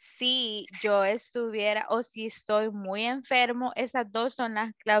 si yo estuviera o si estoy muy enfermo, esas dos son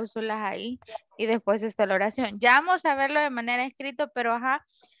las cláusulas ahí y después está la oración. Ya vamos a verlo de manera escrita, pero ajá,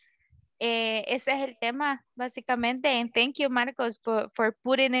 ese es el tema básicamente. And thank you, Marcos, for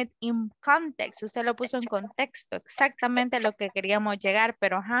putting it in context. Usted lo puso en contexto, exactamente lo que queríamos llegar,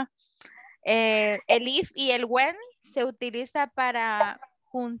 pero ajá. El if y el when se utiliza para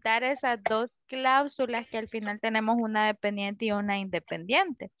juntar esas dos cláusulas que al final tenemos una dependiente y una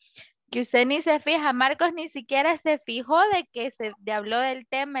independiente. Que usted ni se fija, Marcos ni siquiera se fijó de que se habló del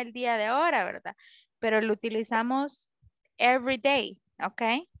tema el día de ahora, ¿verdad? Pero lo utilizamos every day,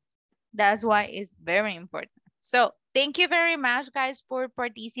 ¿ok? That's why it's very important. So, thank you very much, guys, for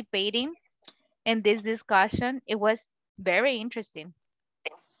participating in this discussion. It was very interesting.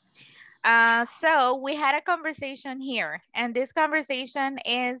 So we had a conversation here, and this conversation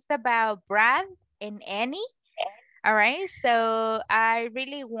is about Brad and Annie. All right, so I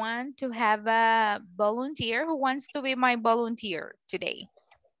really want to have a volunteer who wants to be my volunteer today.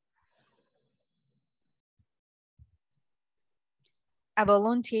 A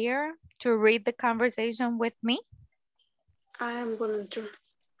volunteer to read the conversation with me. I am volunteer.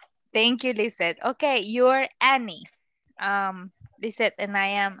 Thank you, Lisette. Okay, you're Annie. Lisette, and I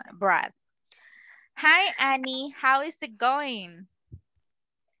am Brad. Hi, Annie. How is it going?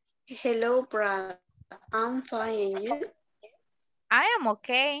 Hello, Brad. I'm fine, and you? I am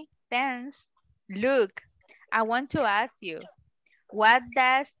okay, thanks. Look, I want to ask you, what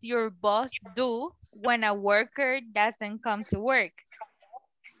does your boss do when a worker doesn't come to work?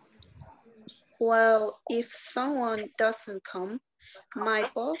 Well, if someone doesn't come, my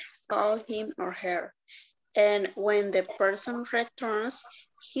boss calls him or her. And when the person returns,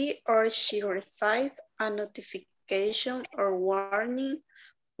 he or she receives a notification or warning.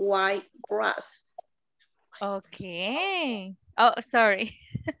 Why, Brad? Okay. Oh, sorry.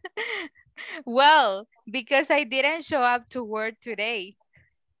 Well, because I didn't show up to work today.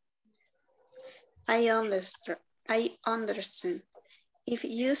 I understand. If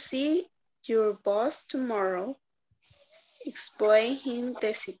you see your boss tomorrow, explain him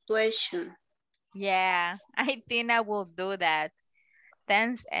the situation. Yeah, I think I will do that.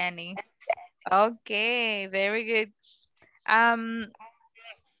 Thanks, Annie. Okay, very good.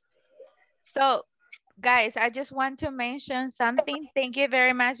 So guys, I just want to mention something. Thank you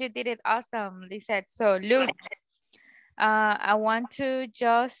very much. You did it awesome, Lisette. So look, I want to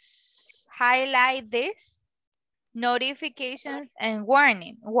just highlight this. Notifications and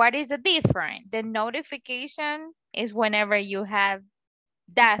warning. What is the difference? The notification is whenever you have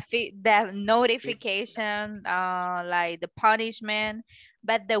that notification, like the punishment.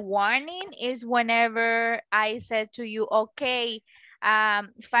 But the warning is whenever I said to you, okay,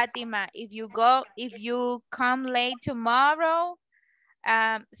 Fatima, if you come late tomorrow,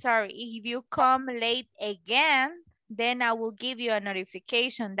 sorry, if you come late again, then I will give you a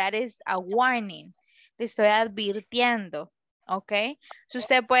notification. That is a warning. Te estoy advirtiendo, okay? So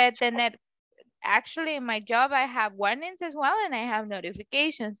usted puede tener, actually in my job, I have warnings as well and I have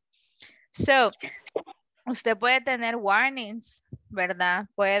notifications. So, usted puede tener warnings, ¿verdad?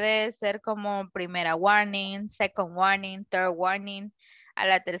 Puede ser como primera warning, second warning, third warning. A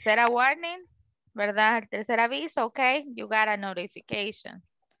la tercera warning, ¿verdad? Al tercer aviso, okay, you got a notification.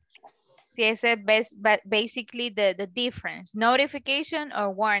 Sí, ese es basically the difference. Notification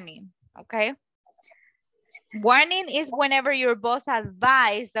or warning, okay? Warning is whenever your boss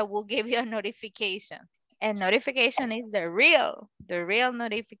advises that will give you a notification. And notification is the real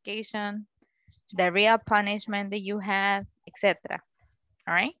notification, the real punishment that you have, etc.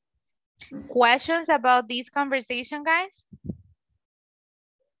 All right? Questions about this conversation, guys?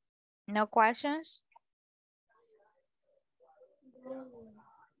 No questions?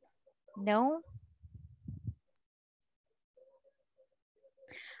 No?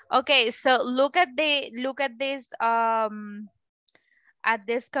 Okay, so look at this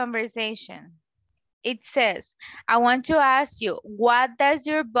conversation. It says, I want to ask you, what does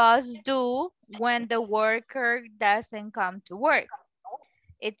your boss do when the worker doesn't come to work?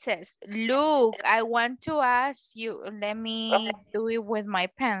 It says, look, I want to ask you, let me do it with my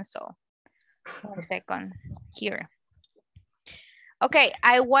pencil. 1 second, here. Okay,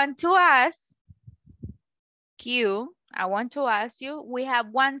 I want to ask you, we have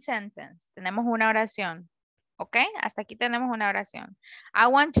one sentence. Tenemos una oración. Okay, hasta aquí tenemos una oración. I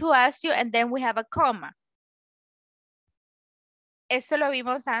want to ask you, and then we have a comma. Eso lo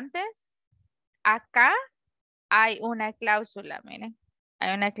vimos antes. Acá hay una cláusula, miren.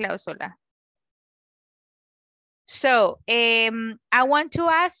 Hay una cláusula. So, I want to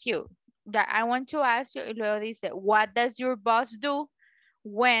ask you. Y luego dice, what does your boss do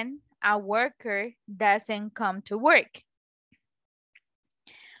when a worker doesn't come to work?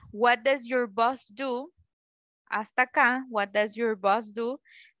 What does your boss do? Hasta acá, what does your boss do?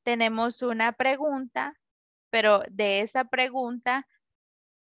 Tenemos una pregunta, pero de esa pregunta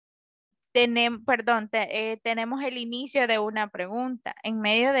tenemos el inicio de una pregunta. En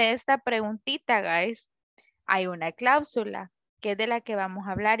medio de esta preguntita, guys, hay una cláusula que es de la que vamos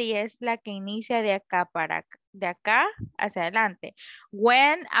a hablar y es la que inicia de acá hacia adelante.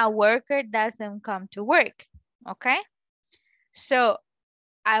 When a worker doesn't come to work. Okay? So,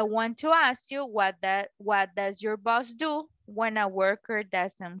 I want to ask you what does your boss do when a worker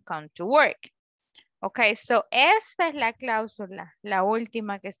doesn't come to work? Okay, so esta es la cláusula, la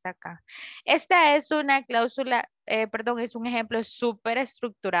última que está acá. Esta es una cláusula, es un ejemplo súper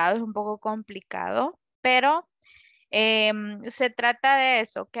estructurado, es un poco complicado, pero se trata de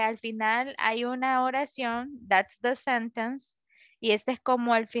eso, que al final hay una oración, that's the sentence, y esta es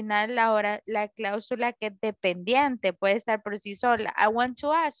como al final la cláusula que es dependiente, puede estar por sí sola. I want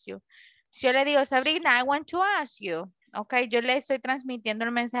to ask you. Si yo le digo, Sabrina, I want to ask you, ok, yo le estoy transmitiendo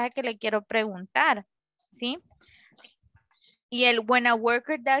el mensaje que le quiero preguntar, ¿sí? Y el when a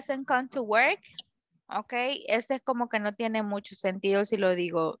worker doesn't come to work, ok, ese es como que no tiene mucho sentido si lo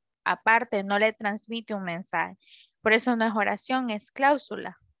digo aparte, no le transmite un mensaje. Por eso no es oración, es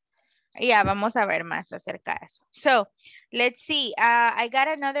cláusula. Ya, vamos a ver más acerca de eso. So, let's see. I got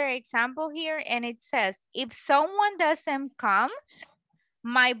another example here and it says, if someone doesn't come,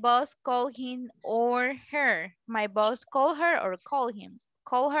 my boss call him or her. My boss call her or call him.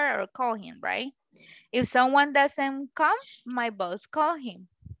 Call her or call him, right? If someone doesn't come, my boss call him.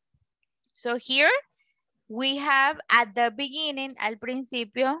 So here we have at the beginning, al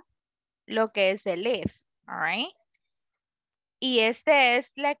principio, lo que es el if, all right? Y esta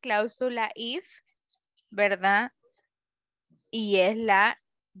es la cláusula if, ¿verdad? Y es la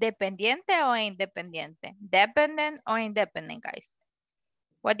dependiente o independiente. Dependent or independent, guys.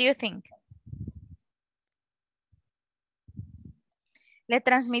 What do you think? ¿Le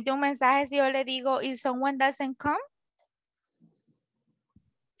transmite un mensaje si yo le digo, if someone doesn't come?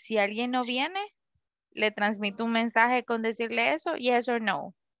 Si alguien no viene, ¿le transmite un mensaje con decirle eso? Yes or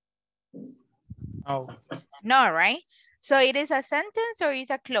no? No. No, right? So it is a sentence or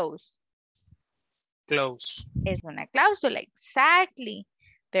is a clause? Close. Es una cláusula, exactly.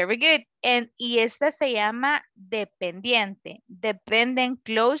 Very good. Y esta se llama dependiente. Dependen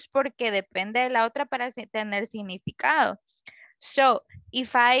clause porque depende de la otra para tener significado. So,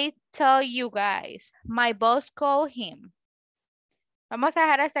 if I tell you guys, my boss called him. Vamos a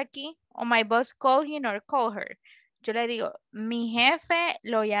dejar hasta aquí. O my boss called him or call her. Yo le digo, mi jefe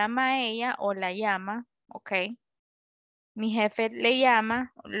lo llama a ella o la llama, ok. Mi jefe le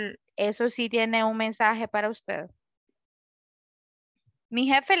llama, eso sí tiene un mensaje para usted. Mi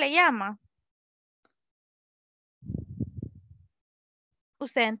jefe le llama.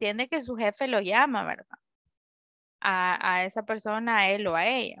 Usted entiende que su jefe lo llama, ¿verdad? A esa persona, a él o a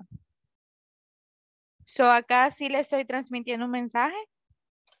ella. So, acá sí le estoy transmitiendo un mensaje.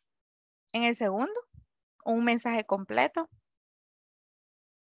 En el segundo. Un mensaje completo.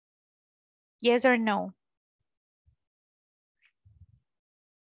 Yes or no.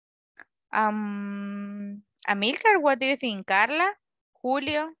 Amilcar, what do you think? Carla,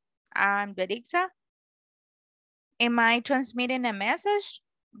 Julio, Berixa? Am I transmitting a message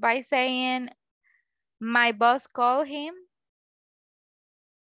by saying my boss called him?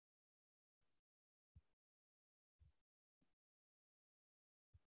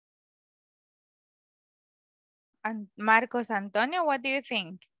 Marcos Antonio, what do you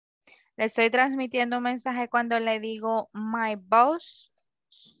think? Le estoy transmitiendo un mensaje cuando le digo my boss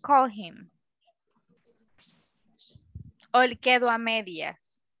called him. O quedo a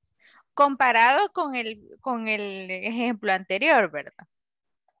medias. Comparado con el ejemplo anterior, ¿verdad?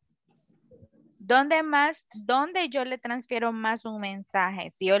 ¿Dónde yo le transfiero más un mensaje?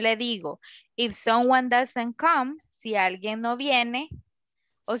 Si yo le digo, if someone doesn't come, si alguien no viene,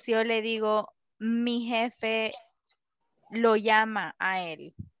 o si yo le digo, mi jefe lo llama a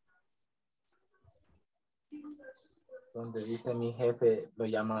él. Donde dice mi jefe lo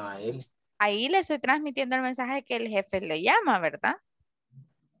llama a él. Ahí le estoy transmitiendo el mensaje que el jefe le llama, ¿verdad?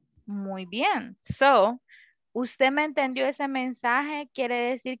 Muy bien. So, ¿usted me entendió ese mensaje? Quiere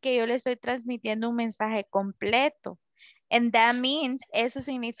decir que yo le estoy transmitiendo un mensaje completo. And that means, eso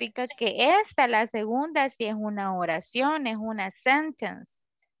significa que esta, la segunda, sí es una oración, es una sentence.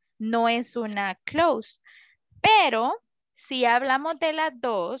 No es una clause. Pero, si hablamos de las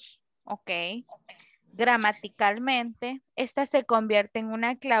dos, ok, gramaticalmente, esta se convierte en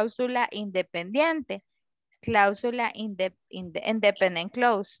una cláusula independiente. Cláusula independent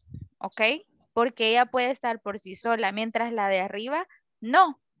clause, ¿ok? Porque ella puede estar por sí sola, mientras la de arriba,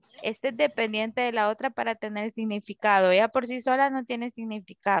 no. Este es dependiente de la otra para tener significado. Ella por sí sola no tiene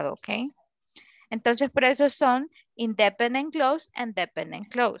significado, ¿ok? Entonces, por eso son independent clause and dependent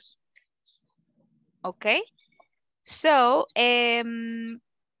clause. ¿Ok? So,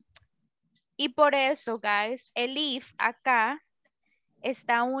 y por eso, guys, el if acá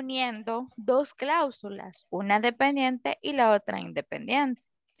está uniendo dos cláusulas, una dependiente y la otra independiente,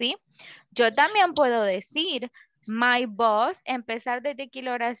 ¿sí? Yo también puedo decir, my boss, empezar desde aquí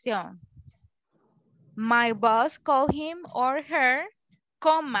la oración. My boss called him or her,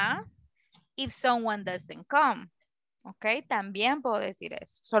 coma, if someone doesn't come. ¿Ok? También puedo decir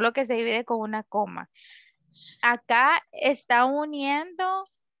eso, solo que se divide con una coma. Acá está uniendo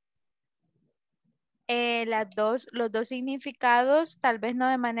los dos significados, tal vez no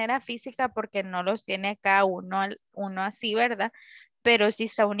de manera física porque no los tiene acá uno así, ¿verdad? Pero sí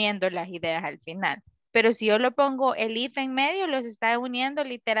está uniendo las ideas al final. Pero si yo lo pongo el if en medio, los está uniendo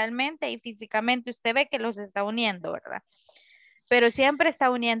literalmente y físicamente. Usted ve que los está uniendo, ¿verdad? Pero siempre está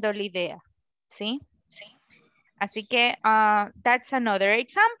uniendo la idea, ¿sí? Así que, that's another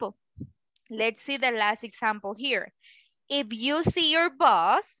example. Let's see the last example here. If you see your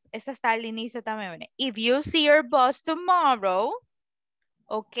boss, esta está al inicio también. If you see your boss tomorrow,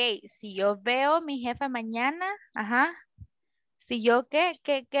 ok, si yo veo a mi jefe mañana, ajá, si yo, ¿qué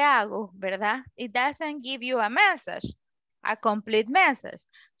hago? ¿Verdad? It doesn't give you a message, a complete message.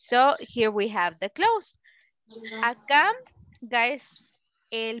 So, here we have the clause. Acá, guys,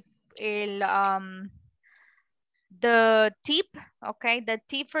 the tip, okay, the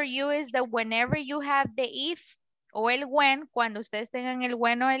tip for you is that whenever you have the if o el when, cuando ustedes tengan el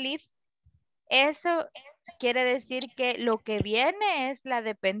when o el if, eso quiere decir que lo que viene es la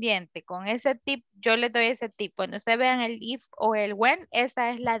dependiente. Con ese tip, yo les doy ese tip. Cuando ustedes vean el if o el when, esa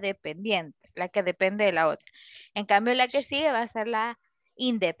es la dependiente, la que depende de la otra. En cambio, la que sigue va a ser la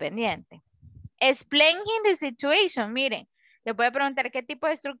independiente. Explaining the situation, miren, les voy a preguntar qué tipo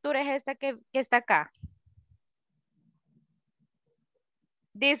de estructura es esta que está acá.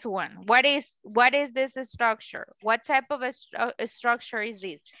 This one, what is this structure? What type of a structure is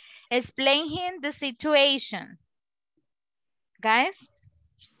this? Explaining the situation. Guys?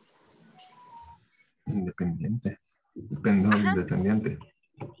 Independiente. Depende del independiente.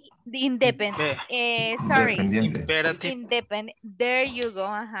 The independent. Sorry. Independiente. Independent. There you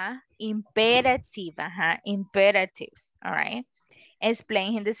go. Imperative. Imperatives. All right.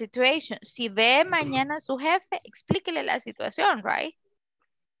 Explaining the situation. Si ve mañana a su jefe, explíquele la situación, right?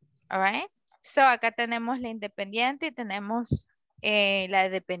 All right. So, acá tenemos la independiente y tenemos la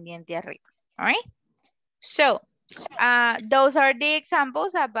dependiente arriba. All right. So, those are the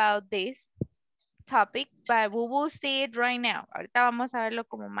examples about this topic, but we will see it right now. Ahorita vamos a verlo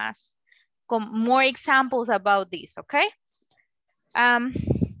como más, con more examples about this, okay?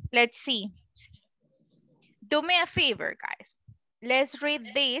 Let's see. Do me a favor, guys. Let's read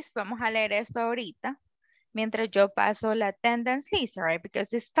this. Vamos a leer esto ahorita. Mientras yo paso la attendance list, all right?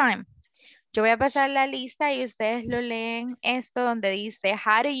 Because it's time. Yo voy a pasar la lista y ustedes lo leen esto donde dice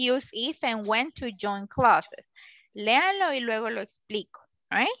how to use if and when to join clauses. Léanlo y luego lo explico,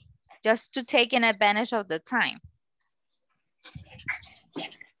 all right? Just to take advantage of the time.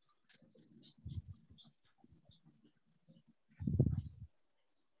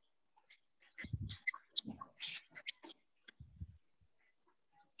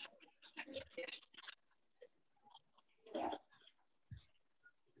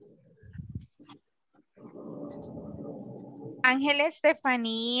 Ángela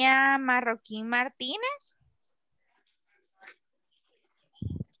Estefanía Marroquín Martínez.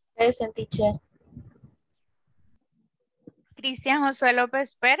 Present, teacher. Cristian Josué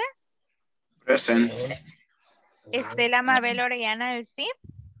López Pérez. Present. Estela Mabel Orellana del Cid.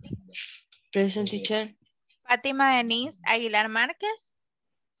 Present, teacher. Fátima Denise Aguilar Márquez.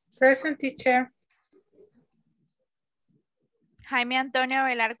 Present, teacher. Jaime Antonio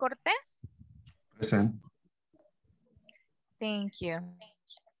Velar Cortés. Present. Thank you.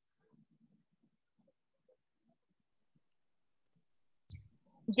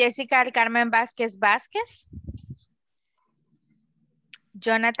 Jessica del Carmen Vázquez Vázquez.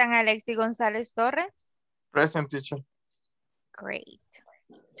 Jonathan Alexi González Torres. Present, teacher. Great.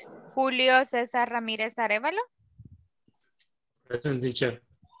 Julio César Ramírez Arevalo. Present, teacher.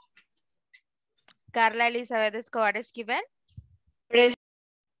 Carla Elizabeth Escobar Esquivel. Present.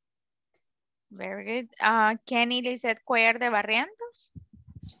 Very good. Kenny Lizeth Cuellar de Barrientos.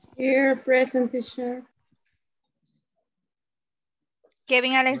 Here, present teacher.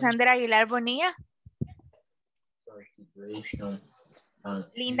 Kevin Alexander Aguilar Bonilla.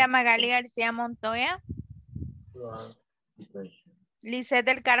 Linda Magali García Montoya. Lizeth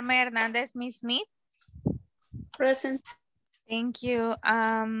del Carmen Hernández Miss Smith. Present. Thank you.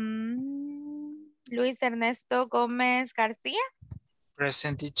 Luis Ernesto Gómez García.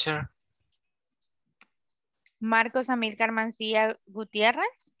 Present, teacher. Marcos Amílcar Mancilla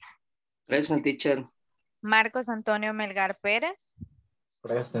Gutiérrez. Present, teacher. Marcos Antonio Melgar Pérez.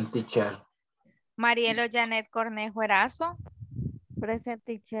 Present, teacher. Marielo Janet Cornejo Erazo. Present,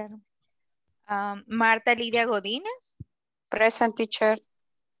 teacher. Marta Lidia Godínez. Present, teacher.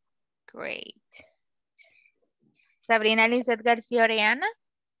 Great. Sabrina Lizeth García Orellana.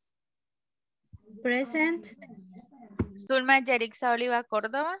 Present. Zulma Yerixa Oliva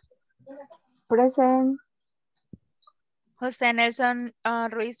Córdoba. Present. José Nelson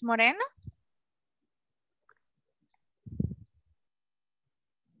Ruiz Moreno.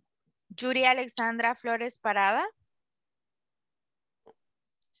 Yuri Alexandra Flores Parada.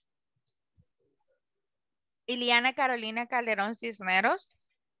 Iliana Carolina Calderón Cisneros.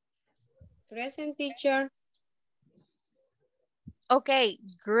 Present, teacher. Okay,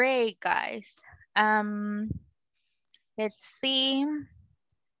 great, guys. Let's see.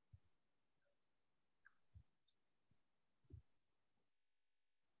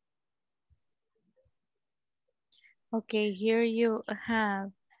 Okay, here you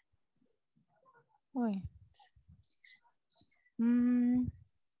have. Wait.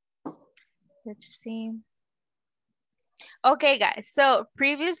 Let's see. Okay, guys. So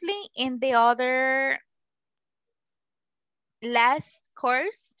previously in the other last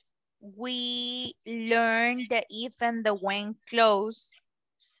course, we learned the if and the when clause.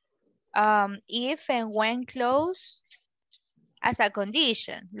 If and when clause as a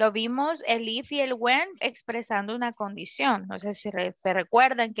condition. Lo vimos el if y el when expresando una condición. No sé si se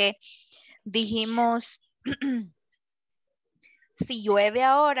recuerdan que dijimos si llueve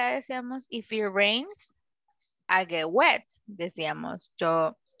ahora, decíamos if it rains, I get wet. Decíamos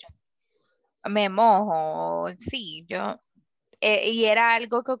yo me mojo, sí, yo. Y era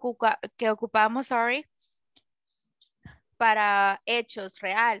algo que ocupamos, para hechos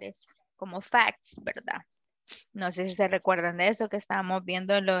reales, como facts, ¿verdad? No sé si se recuerdan de eso que estábamos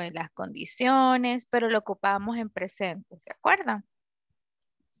viendo lo de las condiciones, pero lo ocupamos en presente, ¿se acuerdan?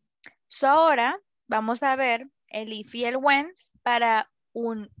 So ahora vamos a ver el if y el when para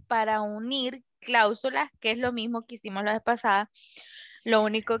unir cláusulas, que es lo mismo que hicimos la vez pasada. Lo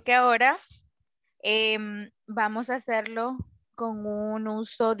único que ahora vamos a hacerlo con un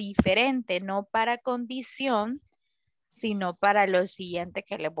uso diferente, no para condición, sino para lo siguiente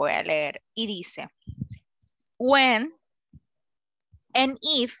que les voy a leer. Y dice, when and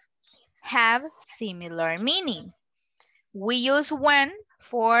if have similar meaning. We use when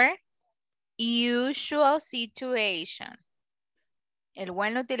for usual situation. El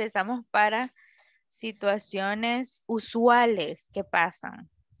when lo utilizamos para situaciones usuales que pasan.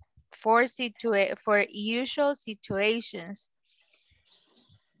 For usual situations.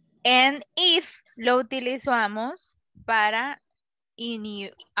 And if lo utilizamos para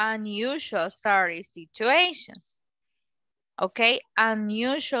unusual situations. Okay,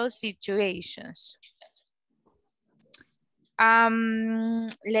 unusual situations.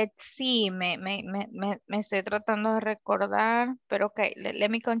 Let's see, me estoy tratando de recordar, pero okay, let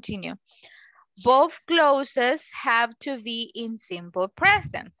me continue. Both clauses have to be in simple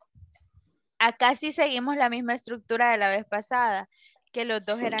present. Acá sí seguimos la misma estructura de la vez pasada, que los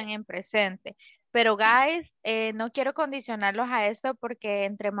dos eran en presente. Pero guys, no quiero condicionarlos a esto porque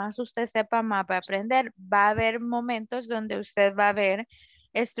entre más usted sepa, más va a aprender. Va a haber momentos donde usted va a ver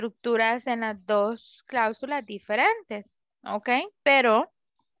estructuras en las dos cláusulas diferentes, ¿ok? Pero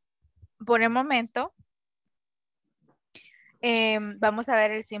por el momento vamos a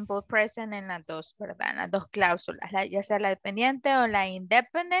ver el simple present en las dos, ¿verdad? En las dos cláusulas, ya sea la dependiente o la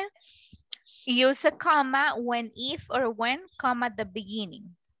independent. Use a comma when if or when, comma at the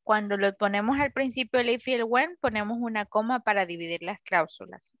beginning. Cuando lo ponemos al principio el if y el when, ponemos una coma para dividir las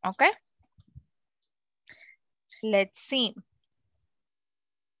cláusulas. ¿Ok? Let's see.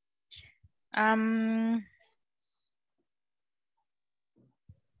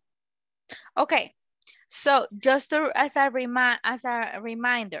 Okay. So just as a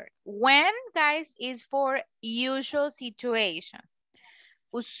reminder, when, guys, is for usual situation.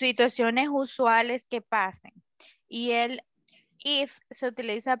 Situaciones usuales que pasen. Y el if se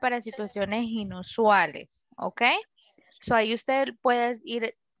utiliza para situaciones inusuales, ¿ok? So ahí usted puede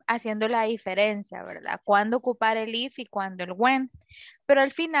ir haciendo la diferencia, ¿verdad? Cuándo ocupar el if y cuándo el when. Pero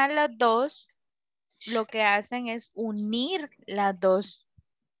al final las dos lo que hacen es unir las dos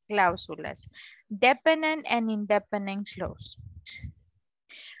cláusulas. Dependent and independent clause.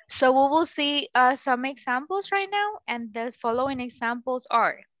 So we will see some examples right now, and the following examples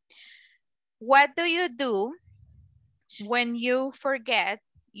are: what do you do when you forget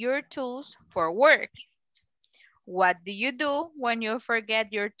your tools for work? What do you do when you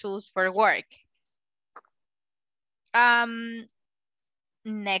forget your tools for work?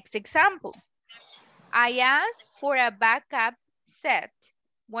 Next example. I ask for a backup set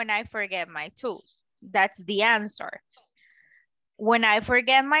when I forget my tools. That's the answer. When I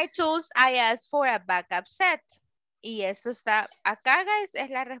forget my tools, I ask for a backup set. Y eso está acá, guys, es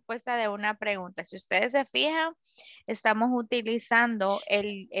la respuesta de una pregunta. Si ustedes se fijan, estamos utilizando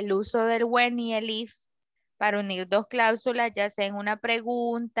el uso del when y el if para unir dos cláusulas, ya sea en una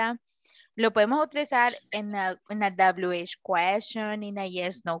pregunta. Lo podemos utilizar en a WH question, en a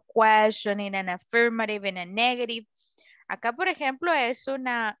yes, no question, en an affirmative, en a negative. Acá, por ejemplo, es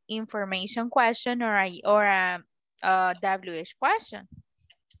una information question or a WH question.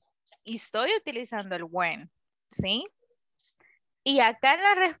 Y estoy utilizando el when, ¿sí? Y acá en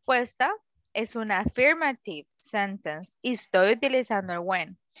la respuesta es una affirmative sentence y estoy utilizando el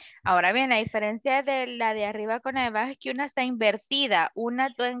when. Ahora bien, la diferencia de la de arriba con la de abajo es que una está invertida.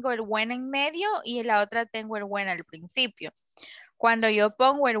 Una tengo el when en medio y la otra tengo el when al principio. Cuando yo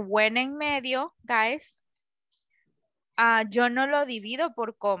pongo el when en medio, guys, yo no lo divido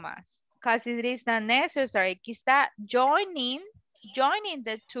por comas. Because it is not necessary. Aquí está joining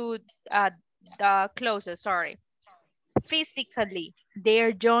the two the clauses, sorry. Physically,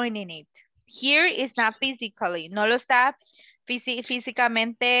 they're joining it. Here is not physically, no lo está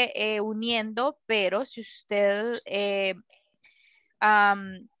físicamente uniendo, pero si usted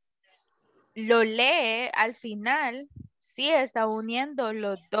lo lee al final, sí está uniendo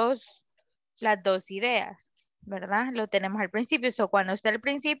las dos ideas, ¿verdad? Lo tenemos al principio. So, cuando está al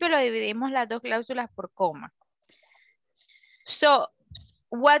principio, lo dividimos las dos cláusulas por coma. So,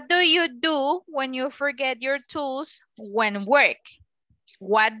 what do you do when you forget your tools when work?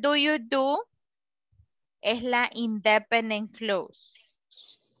 What do you do? Es la independent clause.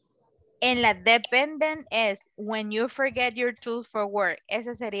 En la dependent es when you forget your tools for work.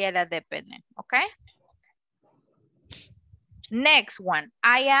 Esa sería la dependent, ¿ok? Next one.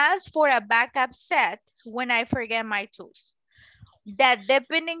 I ask for a backup set when I forget my tools. The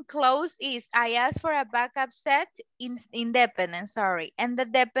dependent clause is I ask for a backup set independent, sorry. And the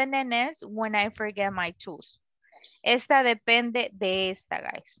dependent is when I forget my tools. Esta depende de esta,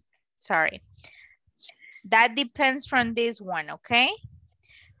 guys. Sorry. That depends from this one, okay?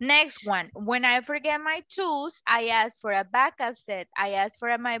 Next one, when I forget my tools, I ask for a backup set. I ask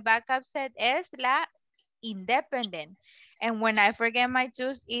for my backup set es la independent. And when I forget my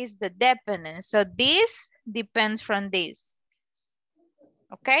tools is the dependent. So this depends from this.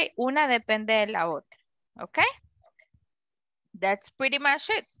 Okay, una depende de la otra. Okay? That's pretty much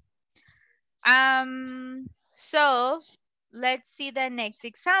it. So let's see the next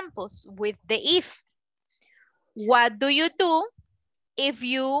examples with the if. What do you do if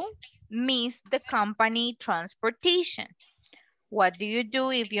you miss the company transportation? What do you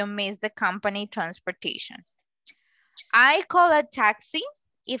do if you miss the company transportation? I call a taxi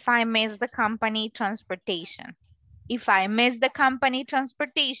if I miss the company transportation. If I miss the company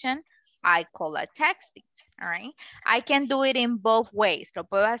transportation, I call a taxi. All right. I can do it in both ways. Lo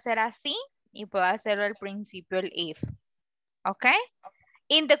puedo hacer así y puedo hacerlo al principio el if. Okay.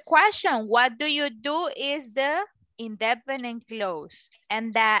 In the question, what do you do is the independent clause.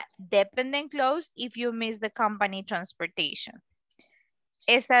 And that dependent clause if you miss the company transportation.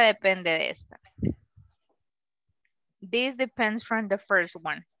 Esta depende de esta. This depends from the first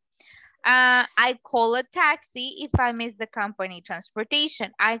one. I call a taxi if I miss the company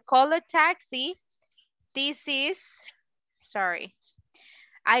transportation. I call a taxi. This is, sorry.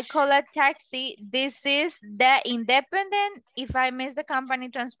 I call a taxi. This is the independent. If I miss the company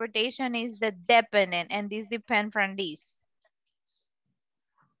transportation is the dependent. And this depends from this.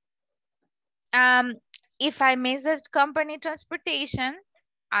 If I miss the company transportation,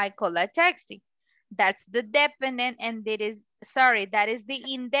 I call a taxi. That's the dependent and that is, sorry, that is the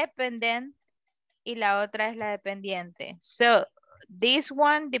independent y la otra es la dependiente. So this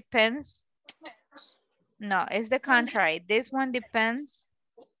one depends No, it's the contrary. This one depends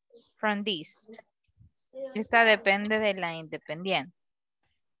from this. Esta depende de la independiente.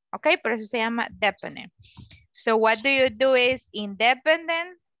 Ok, por eso se llama dependent. So what do you do is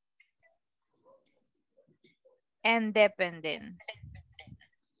independent and dependent.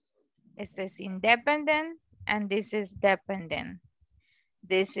 This is independent and this is dependent.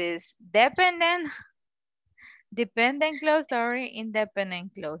 This is dependent, dependent clause or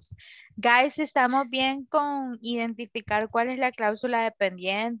independent clause. Guys, estamos bien con identificar cuál es la cláusula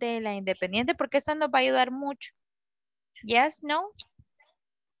dependiente, la independiente, porque eso nos va a ayudar mucho. Yes, no?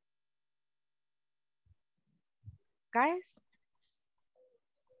 Guys?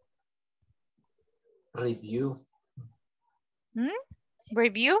 Review.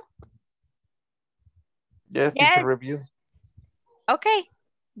 Review? Yes, Yes. teacher, review. Okay,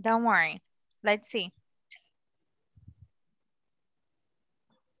 don't worry. Let's see.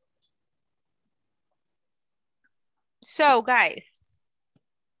 So, guys,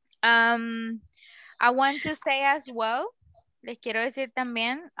 I want to say as well, les quiero decir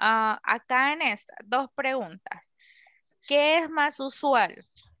también, acá en esta, dos preguntas. ¿Qué es más usual?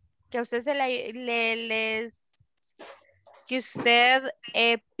 Que usted que usted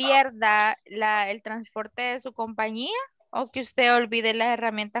pierda el transporte de su compañía o que usted olvide las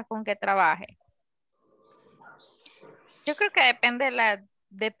herramientas con que trabaje. Yo creo que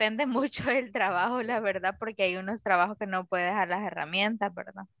depende mucho del trabajo, la verdad, porque hay unos trabajos que no puede dejar las herramientas,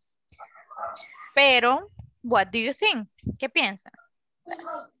 ¿verdad? Pero, what do you think? ¿Qué piensan?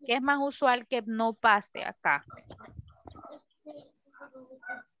 ¿Qué es más usual que no pase acá?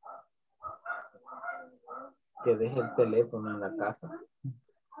 Que deje el teléfono en la casa.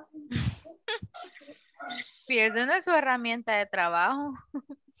 Pierden su herramienta de trabajo.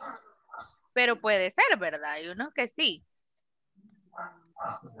 Pero puede ser, ¿verdad? Hay unos que sí.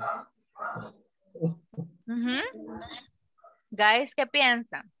 Guys, ¿qué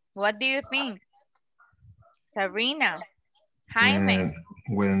piensan? What do you think? Sabrina, Jaime.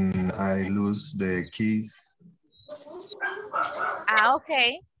 When I lose the keys. Ah, ok.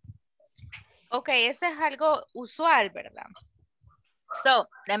 Ok, este es algo usual, ¿verdad? So,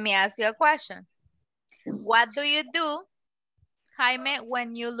 let me ask you a question. What do you do, Jaime,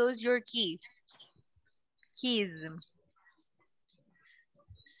 when you lose your keys? Keys.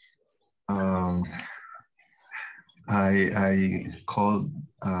 I called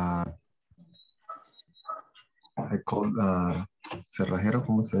cerrajero,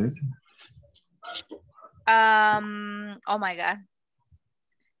 ¿cómo se dice? Oh my God.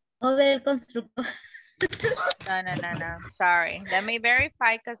 Over el constructor. No. Sorry. Let me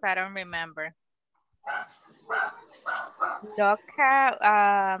verify because I don't remember. No.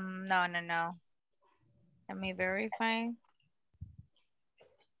 Let me verify.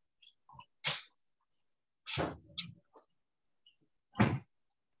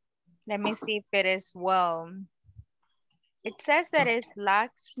 Let me see if it is well. It says that it's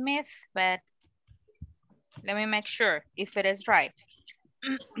locksmith, but let me make sure if it is right.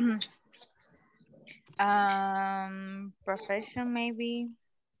 Profession maybe.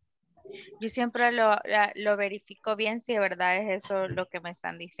 Yo siempre lo verifico bien si de verdad es eso lo que me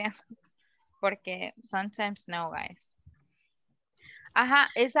están diciendo. Porque sometimes no, guys. Ajá,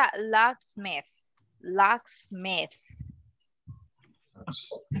 es a locksmith. Locksmith.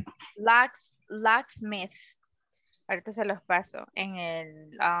 Locksmith. Ahorita se los paso en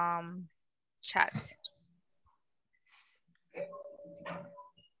el chat.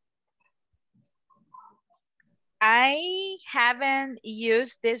 I haven't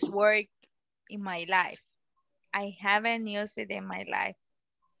used this word in my life. I haven't used it in my life.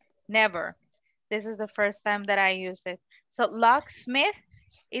 Never. This is the first time that I use it. So locksmith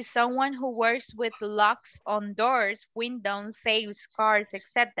is someone who works with locks on doors, windows, safes, cars,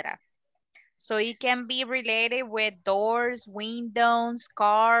 etc. So it can be related with doors, windows,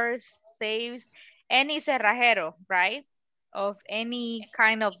 cars, safes, any cerrajero, right? Of any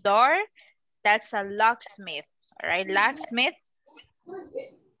kind of door, that's a locksmith, all right? Locksmith.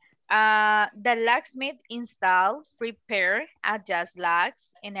 The locksmith install, repair, adjust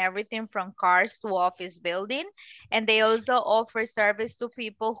locks and everything from cars to office building. And they also offer service to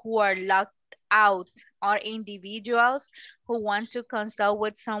people who are locked out or individuals who want to consult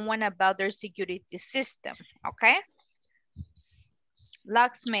with someone about their security system, okay?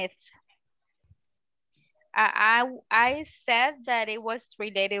 Locksmith. I said that it was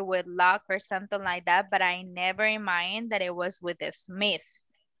related with lock or something like that, but I never imagined that it was with a smith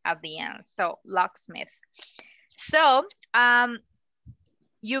at the end. So locksmith. So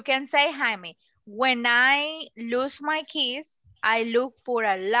you can say, Jaime, when I lose my keys, I look for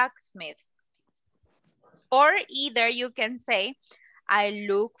a locksmith. Or either you can say, I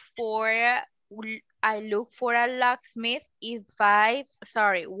look for a locksmith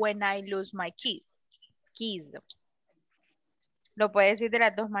when I lose my keys. Lo puedes decir de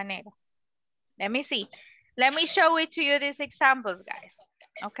las dos maneras. Let me see. Let me show it to you these examples, guys.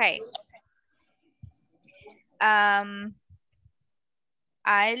 Okay. I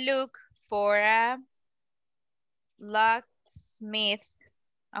look for a locksmith.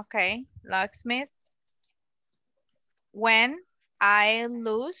 Okay, locksmith. When I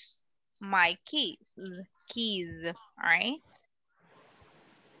lose my keys. All right.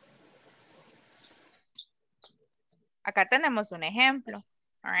 Acá tenemos un ejemplo.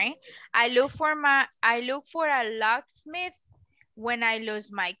 All right. I look for a locksmith when I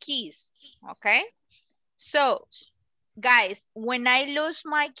lose my keys. Okay. So, guys, when I lose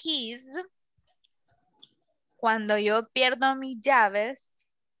my keys, cuando yo pierdo mis llaves,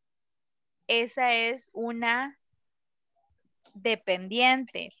 esa es una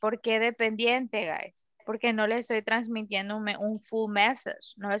dependiente. ¿Por qué dependiente, guys? Porque no le estoy transmitiendo un full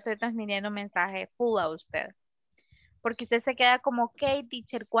message. No le estoy transmitiendo un mensaje full a usted. Porque usted se queda como, ok,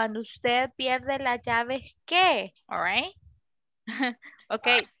 teacher, cuando usted pierde las llaves, ¿qué? All right. Ok,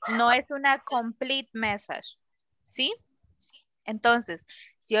 no es una complete message. ¿Sí? Entonces,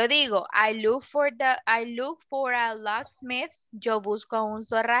 si yo digo, I look for a locksmith, yo busco a un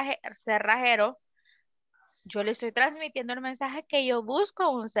cerrajero, yo le estoy transmitiendo el mensaje que yo busco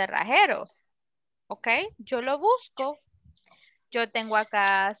un cerrajero. ¿Ok? Yo lo busco. Yo tengo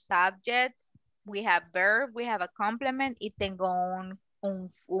acá subject, we have verb, we have a complement y tengo un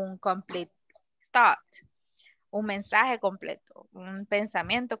complete thought. Un mensaje completo, un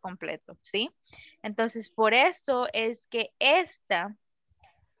pensamiento completo, ¿sí? Entonces, por eso es que esta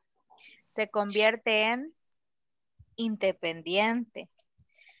se convierte en independiente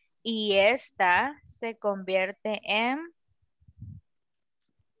y esta se convierte en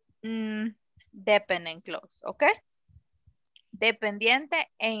dependent clause, ¿ok? Dependiente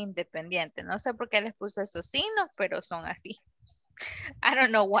e independiente. No sé por qué les puse esos signos, pero son así. I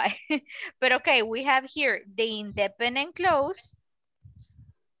don't know why. But okay, we have here the independent clause.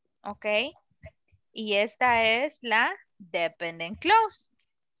 Okay. Y esta es la dependent clause.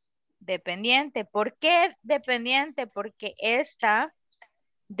 Dependiente. ¿Por qué dependiente? Porque esta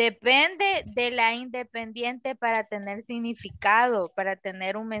depende de la independiente para tener significado, para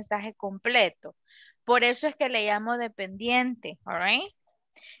tener un mensaje completo. Por eso es que le llamo dependiente. All right.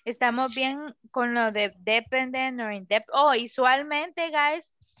 Estamos bien con lo de dependent o independent. Oh, usualmente,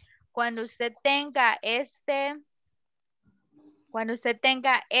 guys, cuando usted tenga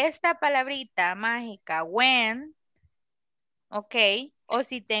esta palabrita mágica, when, ok, o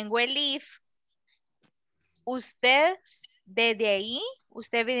si tengo el if, usted desde ahí,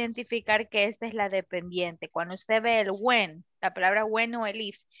 usted va a identificar que esta es la dependiente. Cuando usted ve el when, la palabra when o el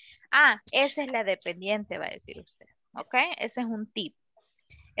if, esa es la dependiente, va a decir usted, ok, ese es un tip.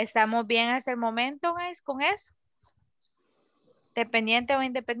 ¿Estamos bien hasta el momento, guys, con eso? ¿Dependiente o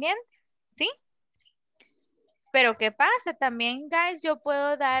independiente? ¿Sí? Pero ¿qué pasa? También, guys, yo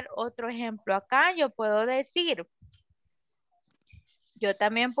puedo dar otro ejemplo acá. Yo puedo decir, yo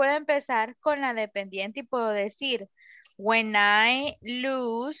también puedo empezar con la dependiente y puedo decir, when I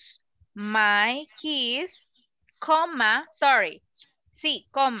lose my keys, coma, sorry. Sí,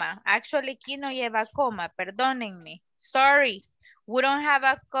 coma. Actually, aquí no lleva coma, perdónenme. Sorry. We don't have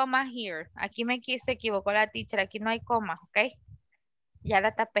a comma here. Aquí se equivocó la teacher. Aquí no hay coma, ¿ok? Ya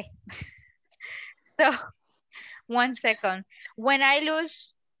la tapé. So, one second. When I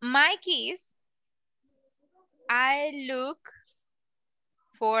lose my keys, I look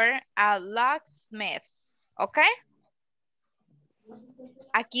for a locksmith, ¿ok?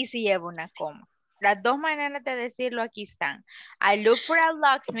 Aquí sí llevo una coma. Las dos maneras de decirlo aquí están. I look for a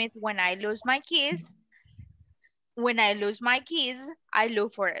locksmith when I lose my keys. When I lose my keys, I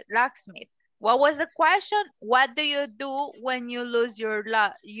look for a locksmith. What was the question? What do you do when you lose your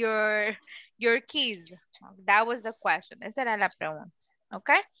keys? That was the question. Esa era la pregunta. ¿Ok?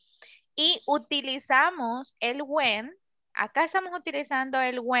 Y utilizamos el when. Acá estamos utilizando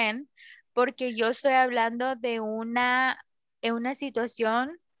el when porque yo estoy hablando de una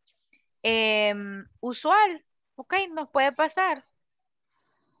situación usual. ¿Ok? Nos puede pasar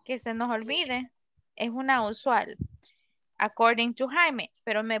que se nos olvide. Es una usual. According to Jaime,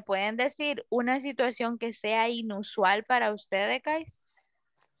 pero ¿me pueden decir una situación que sea inusual para ustedes, guys?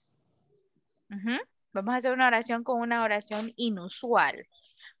 Vamos a hacer una oración con una oración inusual,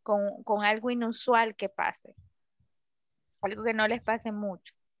 con algo inusual que pase. Algo que no les pase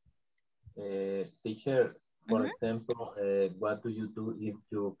mucho. Teacher, por ejemplo, what do you do if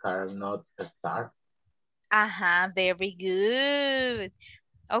your car not start? Ajá, very good.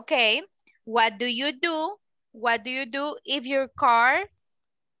 Okay, what do you do? What do you do if your car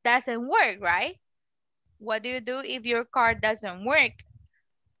doesn't work, right? What do you do if your car doesn't work?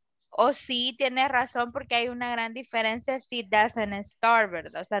 O sí, tienes razón porque hay una gran diferencia si doesn't start,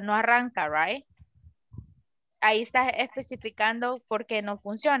 ¿verdad? O sea, no arranca, right? Ahí estás especificando por qué no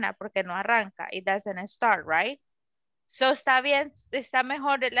funciona, porque no arranca. It doesn't start, right? So, está bien, está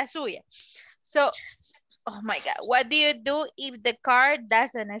mejor de la suya. So, oh my God, what do you do if the car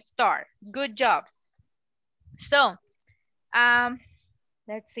doesn't start? Good job. So,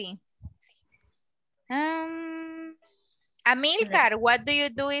 let's see. Amilcar, what do you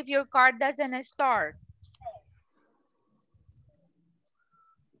do if your car doesn't start?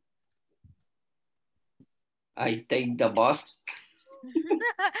 I take the bus.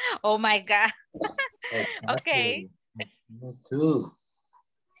 Oh my God. Okay. Me too.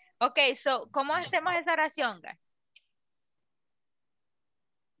 Okay, so, ¿cómo hacemos esa oración, guys?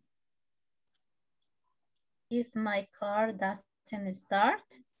 If my car doesn't start,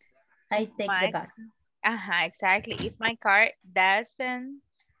 I take the bus. Ajá, exactly. If my car doesn't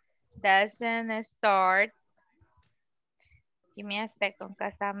start, give me a second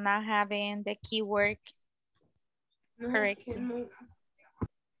because I'm not having the keyword correctly.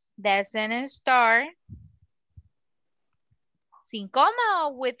 Doesn't start. Sin coma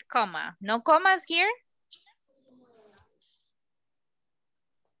or with comma? No commas here?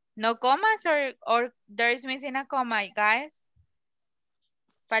 No commas or there's missing a comma, guys?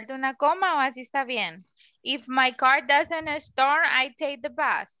 ¿Falta una coma o así está bien? If my car doesn't start, I take the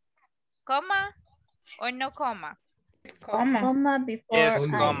bus. Comma or no comma? Comma before Yes,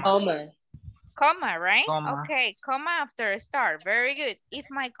 I. comma. Comma, right? Comma. Okay, comma after start. Very good. If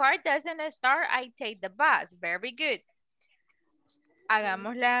my car doesn't start, I take the bus. Very good.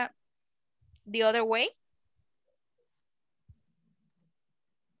 Hagámosla the other way.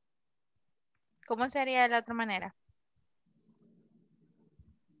 ¿Cómo sería de la otra manera?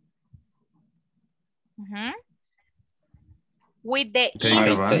 With the Take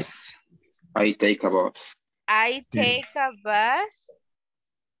a bus. I take a bus. I take a bus,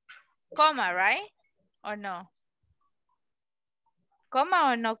 comma, right? Or no?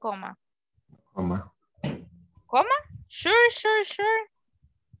 Comma or no comma? Comma. Comma? Sure.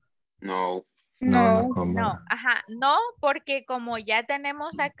 No. No, comma. No, ajá, no, porque como ya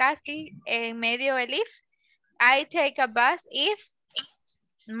tenemos acá sí en medio el if, I take a bus if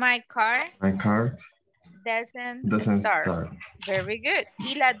my car doesn't start. Very good.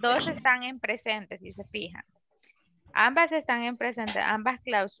 Y las dos están en presente, si se fijan. Ambas están en presente, ambas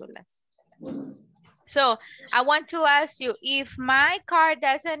cláusulas. So, I want to ask you, if my car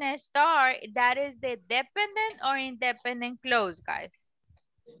doesn't start, that is the dependent or independent clause, guys?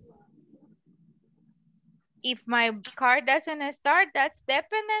 If my car doesn't start, that's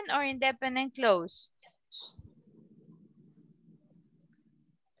dependent or independent clause?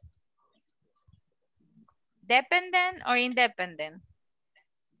 Dependent or independent?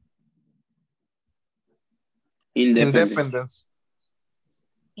 Independence.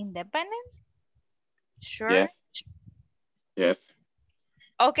 Independent? Sure. Yes.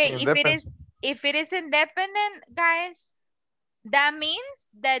 Okay, if it is independent, guys, that means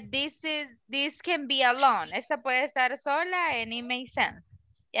that this can be alone. Esta puede estar sola and it makes sense.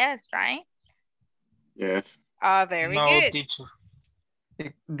 Yes, right? Yes. Very no, good. Teacher.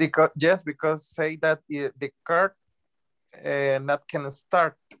 Because say that the car not can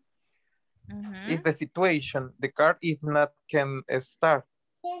start. Is the situation. The car is not can start.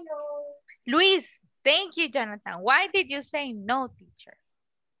 Luis, thank you, Jonathan. Why did you say no, teacher?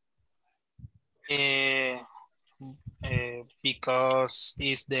 Because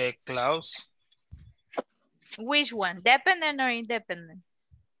it's the clause. Which one? Dependent or independent?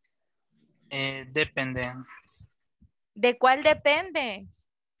 Dependent. ¿De cuál depende?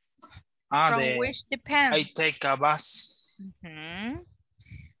 From which depends? I take a bus.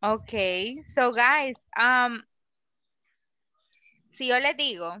 Okay, so guys, si yo le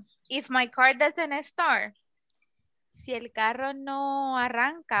digo, if my car doesn't start, si el carro no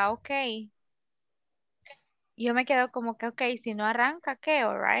arranca, ok. Yo me quedo como que, ok, si no arranca, ¿qué?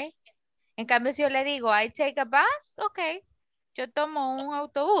 Alright. En cambio, si yo le digo, I take a bus, ok. Yo tomo un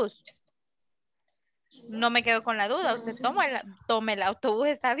autobús. No me quedo con la duda. Usted tome el autobús,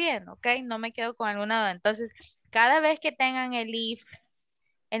 está bien, ok. No me quedo con alguna duda. Entonces, cada vez que tengan el if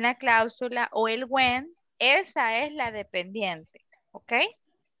en la cláusula o el when, esa es la dependiente, ok.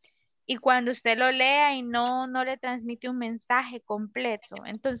 Y cuando usted lo lea y no le transmite un mensaje completo.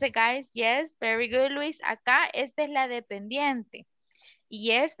 Entonces, guys, yes, very good, Luis. Acá esta es la dependiente.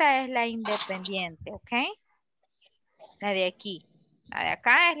 Y esta es la independiente, ¿ok? La de aquí. La de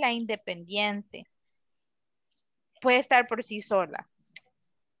acá es la independiente. Puede estar por sí sola.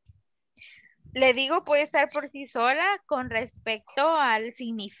 Le digo puede estar por sí sola con respecto al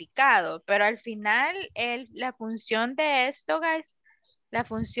significado, pero al final la función de esto, guys, la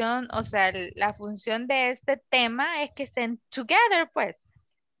función, o sea, la función de este tema es que estén together, pues,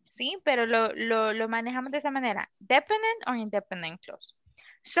 ¿sí? Pero lo manejamos de esa manera, dependent or independent clause.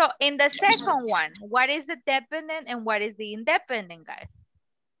 So, in the second one, what is the dependent and what is the independent, guys?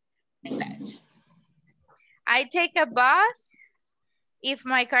 I take a bus if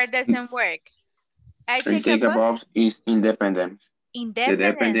my car doesn't work. I take a bus. Bus is independent. The Independent.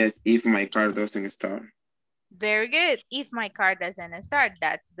 dependent if my car doesn't start. Very good. If my car doesn't start,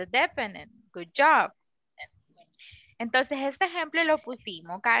 that's the dependent. Good job. Entonces, este ejemplo lo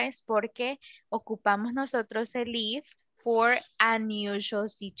pusimos, guys, porque ocupamos nosotros el if for unusual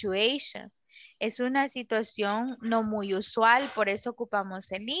situation. Es una situación no muy usual, por eso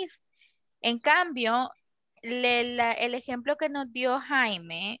ocupamos el if. En cambio, el ejemplo que nos dio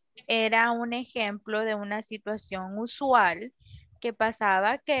Jaime era un ejemplo de una situación usual que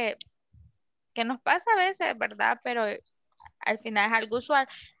pasaba que nos pasa a veces, ¿verdad? Pero al final es algo usual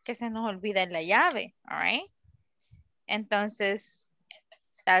que se nos olvida en la llave, all right? Entonces,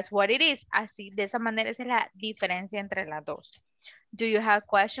 that's what it is. Así, de esa manera esa es la diferencia entre las dos. Do you have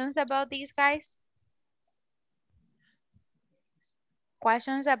questions about these, guys?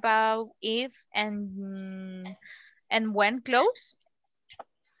 Questions about if and when close?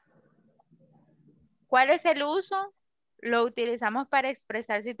 ¿Cuál es el uso? Lo utilizamos para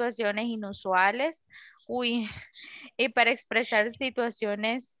expresar situaciones inusuales. Uy, y para expresar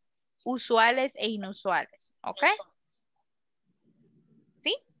situaciones usuales e inusuales. ¿Ok?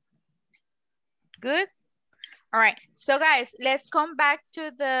 ¿Sí? Good. All right. So guys, let's come back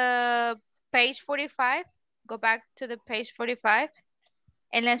to the page 45. Go back to the page 45.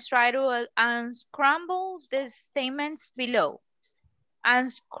 And let's try to unscramble the statements below.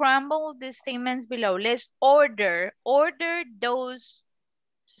 Unscramble the statements below. Let's order those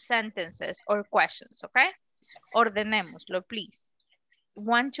sentences or questions, okay? Ordenémoslo, please.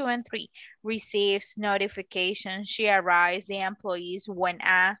 1, 2, and 3. Receives notification. She arrives. The employees when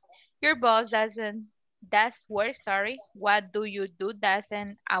your boss does work, sorry. What do you do?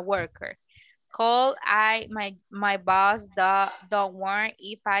 Doesn't a worker. Call my boss don't worry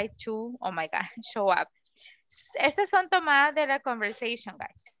if I too, oh my God, show up. Estas son tomadas de la conversation,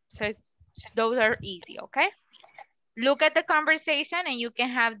 guys. So those are easy, okay? Look at the conversation and you can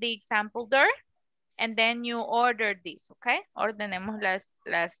have the example there. And then you order this, okay? Ordenemos las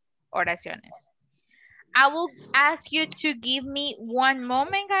oraciones. I will ask you to give me one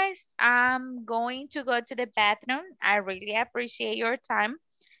moment, guys. I'm going to go to the bathroom. I really appreciate your time.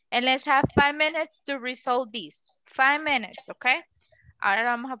 And let's have 5 minutes to resolve this. 5 minutes, okay? Ahora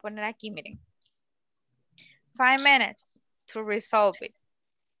lo vamos a poner aquí, miren. 5 minutes to resolve it.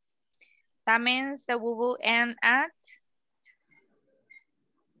 That means that we will end at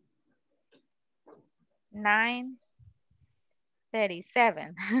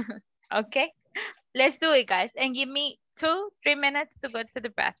 9:37. Okay, let's do it, guys. And give me 2-3 minutes to go to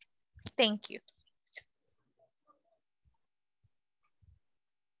the bathroom. Thank you.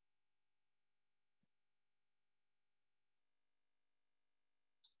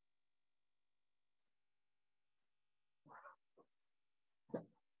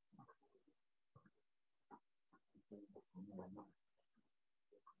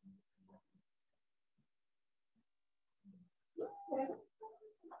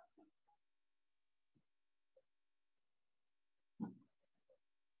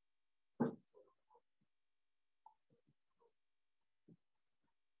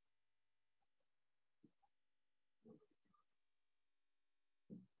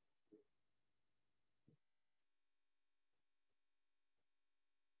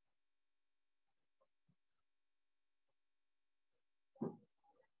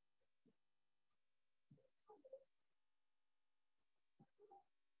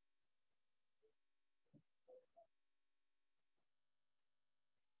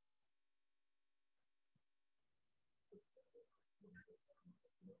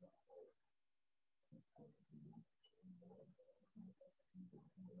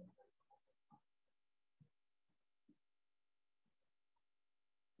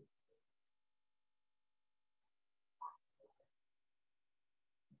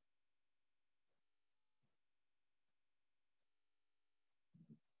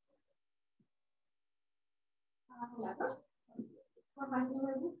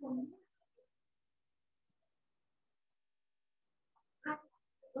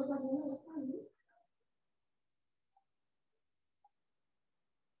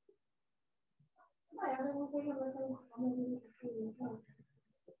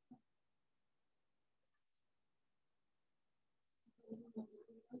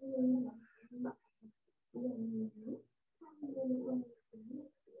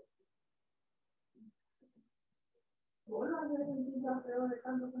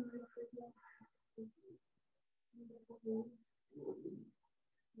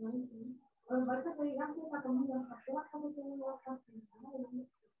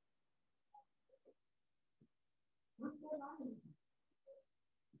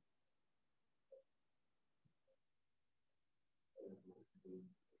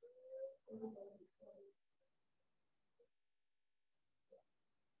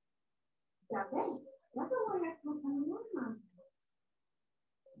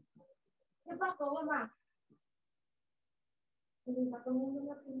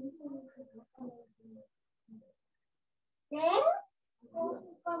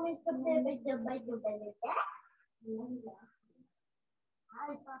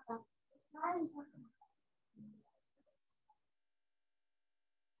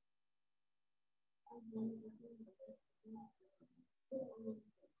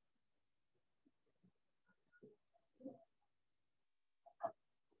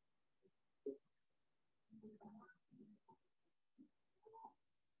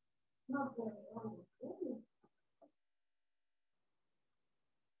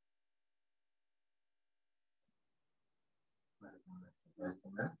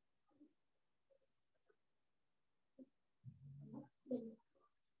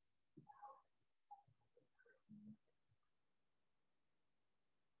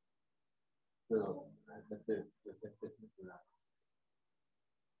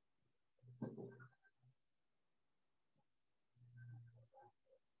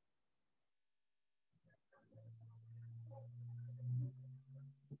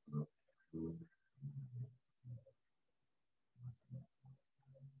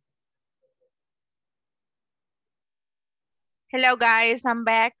 Hello guys, I'm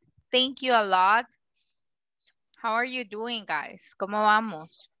back. Thank you a lot. How are you doing guys? ¿Cómo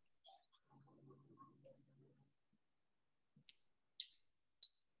vamos?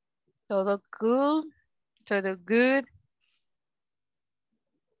 Todo good? Todo good?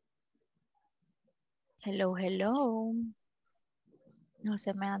 Hello, hello. No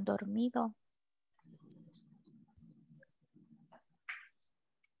se me han dormido.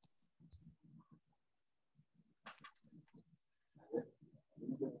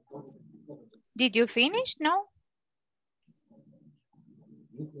 Did you finish? No?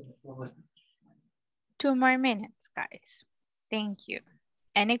 2 more minutes, guys. Thank you.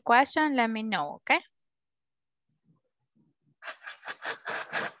 Any question, let me know, okay?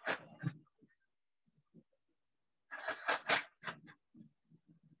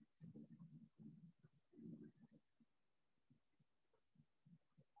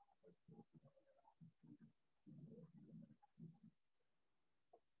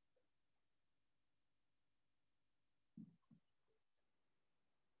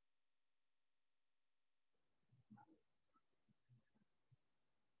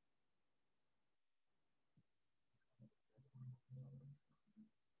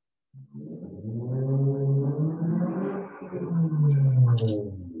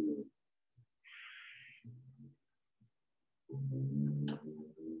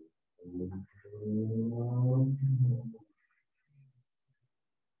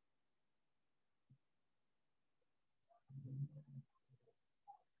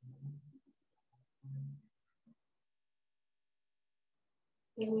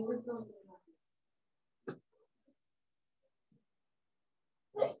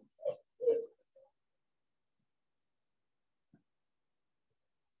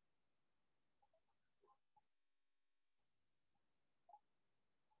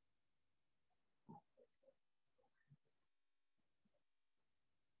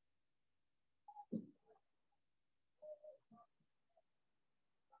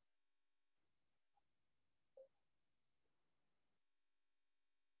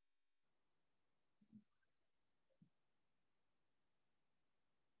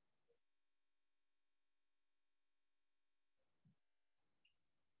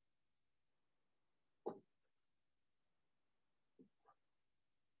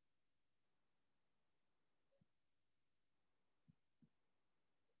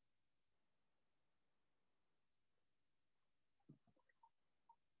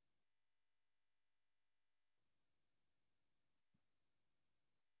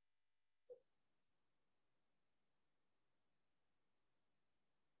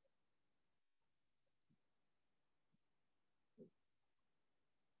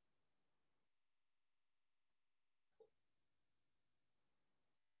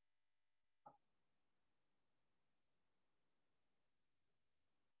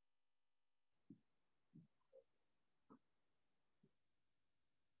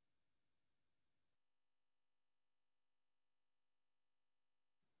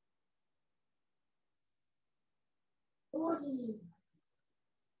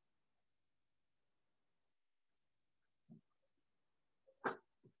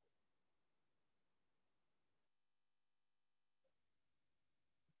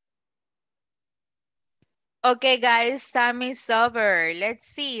 Okay, guys, time is over. Let's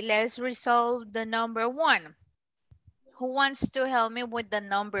see. Let's resolve the number 1. Who wants to help me with the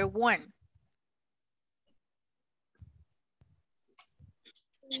number 1?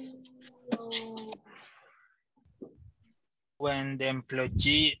 When the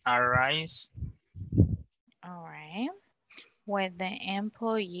employee arrives. All right. When the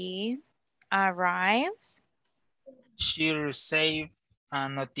employee arrives, She receives a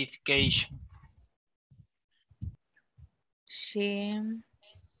notification. she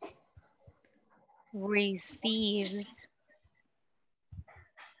receives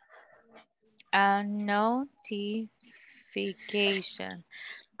a notification.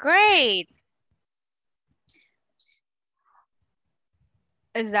 Great.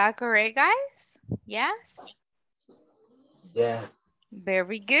 Is that correct, guys? Yes? Yes.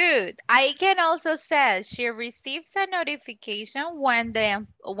 Very good. I can also say she receives a notification when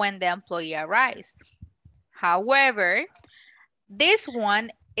the employee arrives. However, this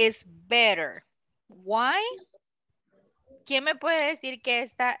one is better. Why? ¿Quién me puede decir que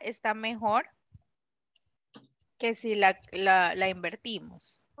esta está mejor que si la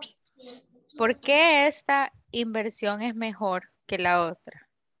invertimos? ¿Por qué esta inversión es mejor que la otra?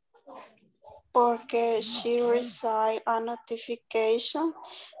 Porque she receives a notification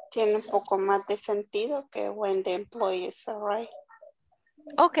tiene un poco más de sentido que when the employees arrive.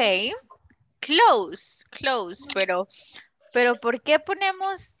 Ok, close, pero ¿por qué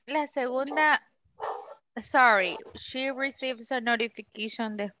ponemos la segunda? Sorry, she receives a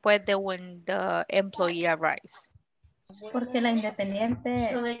notification después de when the employee arrives. Porque la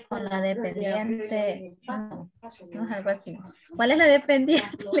independiente con la dependiente, no es algo así. ¿Cuál es la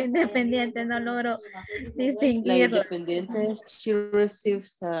dependiente? La independiente no logro distinguirla. La independiente es she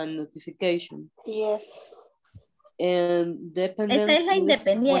receives a notification. Yes. And dependent Esta es la is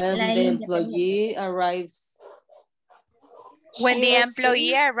independiente. when La the employee arrives. When She the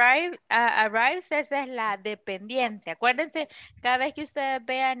employee receives- arrives, esa es la dependiente. Acuérdense, cada vez que ustedes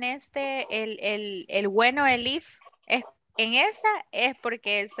vean el bueno, el if, en esa es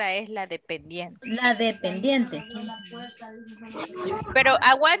porque esa es la dependiente. La dependiente. Pero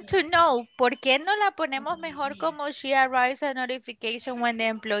I want to know, ¿por qué no la ponemos mejor como she arrives a notification when the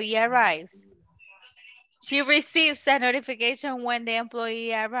employee arrives? She receives a notification when the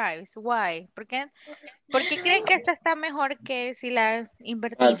employee arrives. Why? ¿Por qué creen que esta está mejor que si la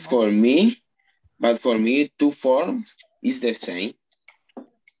invertimos? But for me, two forms is the same.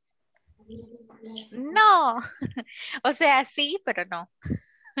 No. O sea, sí, pero no.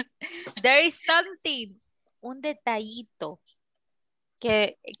 There is something, un detallito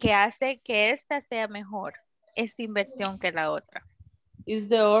que hace que esta sea mejor, esta inversión que la otra. Is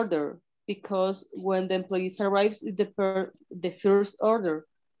the order, because when the employees arrives, is the first order.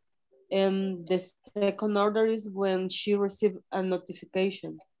 And the second order is when she receives a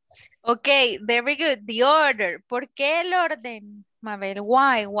notification. Okay, very good. The order. ¿Por qué el orden, Mabel?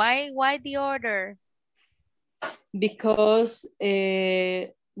 Why? Why the order? Because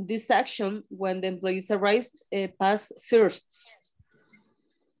this action, when the employees arrives, pass first.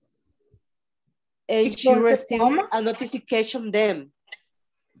 And she receives a notification then.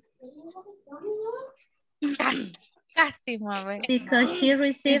 Casi, Mabel. Because she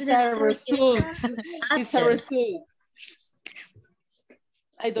receives it's a result. It's a result.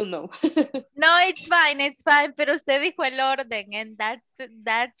 I don't know. No, it's fine, pero usted dijo el orden, and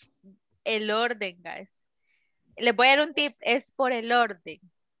that's el orden, guys. Les voy a dar un tip, es por el orden,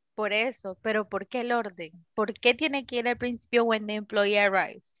 por eso, pero ¿por qué el orden? ¿Por qué tiene que ir al principio when the employee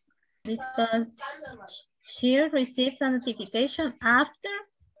arrives? Because she receives a notification after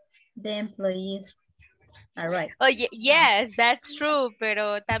the employees arrive. Oye, yes, that's true,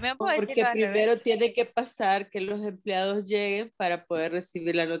 pero también puedo Porque decirlo al revés. primero tiene que pasar que los empleados lleguen para poder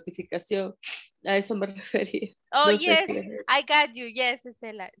recibir la notificación. A eso me refería. Oh, no yes, sé si... I got you, yes,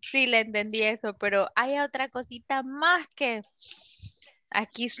 Estela. Sí, le entendí eso, pero hay otra cosita más que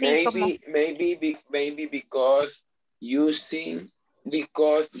aquí sí Maybe because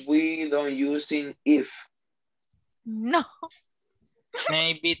we don't using if. No.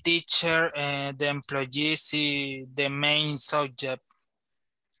 Maybe teacher, the employee is the main subject.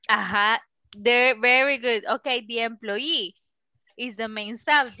 Ajá, they're very good. Okay, the employee is the main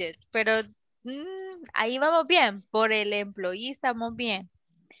subject, pero ahí vamos bien, por el employee estamos bien.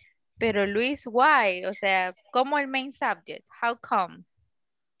 Pero Luis, why? O sea, ¿cómo el main subject? How come?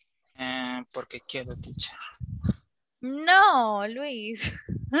 Porque quiero, teacher. No, Luis.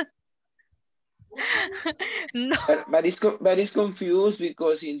 No. But it's confused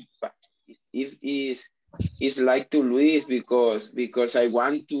because it's like to Luis because I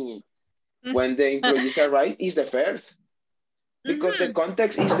want to when the employees arrive is the first because the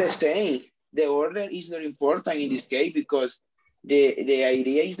context is the same. The order is not important in this case because the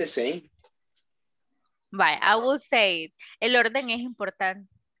idea is the same. Vaya, I will say it. El orden es importante,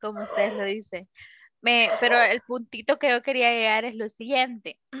 como ustedes lo dicen. Pero el puntito que yo quería llegar es lo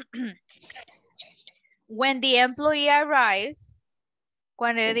siguiente. When the employee arrives,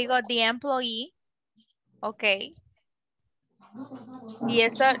 cuando yo digo the employee, ok. Y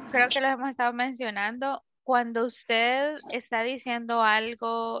eso creo que lo hemos estado mencionando. Cuando usted está diciendo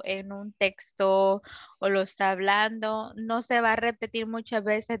algo en un texto o lo está hablando, no se va a repetir muchas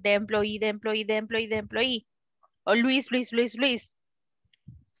veces de employee, de employee, de employee, de employee. O Luis, Luis, Luis, Luis.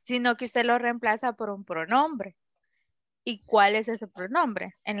 Sino que usted lo reemplaza por un pronombre. ¿Y cuál es ese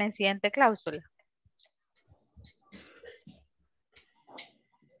pronombre? En la siguiente cláusula.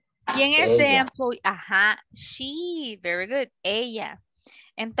 ¿Quién es the employee? Ajá, she, very good, ella.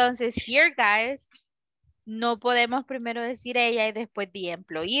 Entonces, here, guys, no podemos primero decir ella y después the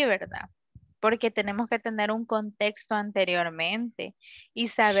employee, ¿verdad? Porque tenemos que tener un contexto anteriormente y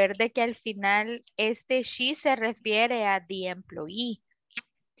saber de que al final este she se refiere a the employee.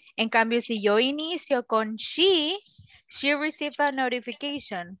 En cambio, si yo inicio con she received a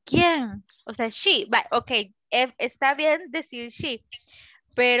notification. ¿Quién? O sea, she. Ok, está bien decir she,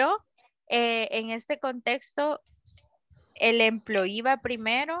 pero en este contexto el employee va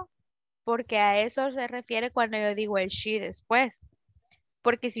primero porque a eso se refiere cuando yo digo el she después.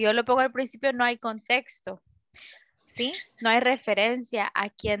 Porque si yo lo pongo al principio no hay contexto, ¿sí? No hay referencia a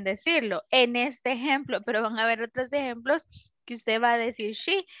quién decirlo. En este ejemplo, pero van a haber otros ejemplos que usted va a decir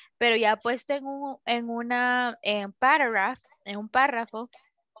she, pero ya puesto en un párrafo,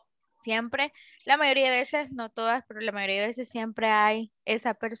 siempre, la mayoría de veces, no todas, pero la mayoría de veces siempre hay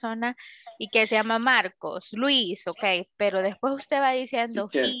esa persona y que se llama Marcos, Luis, ok, pero después usted va diciendo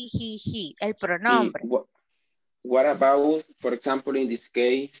he, el pronombre. What about, for example, in this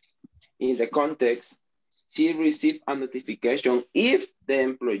case, in the context, she received a notification if the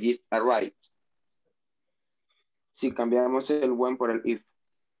employee arrived. Si cambiamos el when por el if.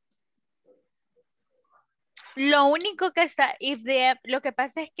 Lo único que está, lo que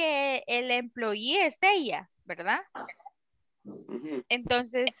pasa es que el employee es ella, ¿verdad?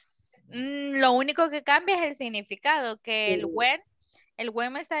 Entonces, lo único que cambia es el significado, que el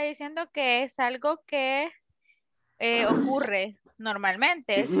when me está diciendo que es algo que ocurre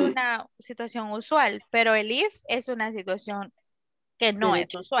normalmente, es una situación usual, pero el if es una situación que no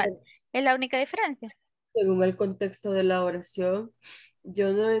es usual. Es la única diferencia. Según el contexto de la oración,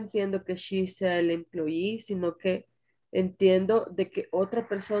 yo no entiendo que she sea el employee, sino que entiendo de que otra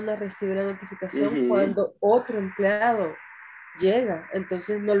persona recibe la notificación cuando otro empleado llega.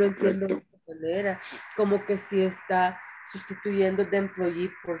 Entonces no lo entiendo de esta manera, como que si está sustituyendo de employee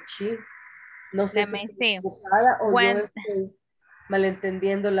por she. No sé si estoy equivocada o yo estoy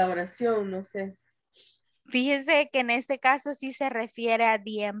malentendiendo la oración, no sé. Fíjese que en este caso sí se refiere a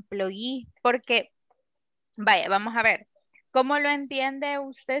the employee, porque, vaya, vamos a ver, ¿cómo lo entiende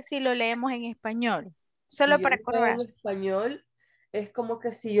usted si lo leemos en español? Solo si para corroborar. En español es como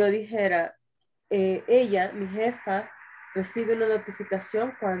que si yo dijera, ella, mi jefa, recibe una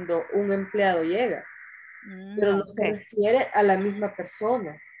notificación cuando un empleado llega, pero no se refiere a la misma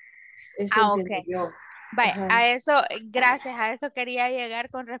persona. Eso entiendo yo. Vaya, a eso, gracias a eso quería llegar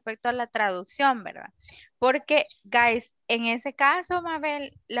con respecto a la traducción, ¿verdad? Porque, guys, en ese caso,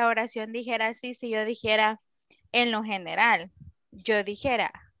 Mabel, la oración dijera así, si yo dijera en lo general, yo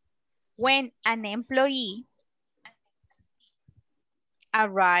dijera, when an employee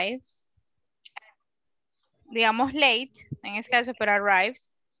arrives, digamos late, en este caso, pero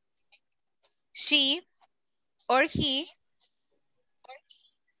arrives, she or he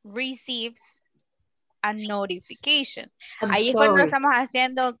receives a notification. Ahí es cuando lo estamos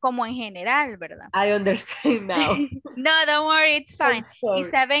haciendo como en general, ¿verdad? I understand now. No, don't worry, it's fine. Y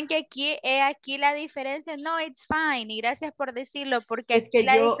saben que aquí la diferencia, no, it's fine. Y gracias por decirlo, porque es aquí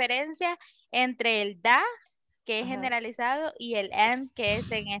la diferencia entre el da, que es generalizado, y el and, que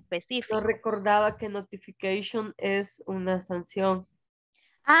es en específico. No recordaba que notification es una sanción.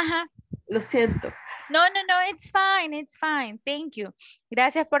 Ajá. Lo siento. No, it's fine, thank you.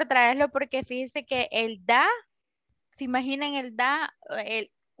 Gracias por traerlo porque fíjese que el da, ¿se imaginan el da?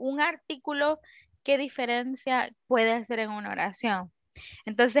 Un artículo, ¿qué diferencia puede hacer en una oración?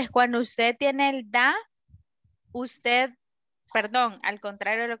 Entonces, cuando usted tiene el da, perdón, al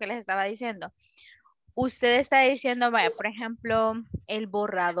contrario de lo que les estaba diciendo, usted está diciendo, vaya, por ejemplo, el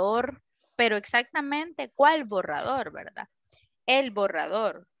borrador, pero exactamente cuál borrador, ¿verdad? El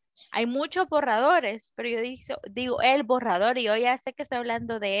borrador. Hay muchos borradores, pero yo digo el borrador y yo ya sé que estoy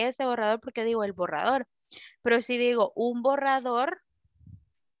hablando de ese borrador porque digo el borrador. Pero si digo un borrador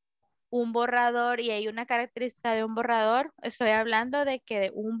y hay una característica de un borrador, estoy hablando de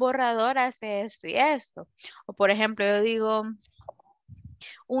que un borrador hace esto y esto. O por ejemplo, yo digo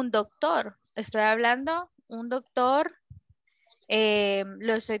un doctor, estoy hablando un doctor,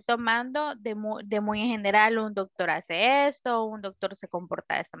 lo estoy tomando de muy en general, un doctor hace esto, un doctor se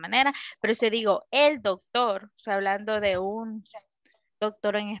comporta de esta manera, pero si digo el doctor, estoy hablando de un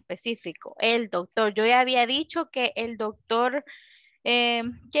doctor en específico, el doctor. Yo ya había dicho que el doctor,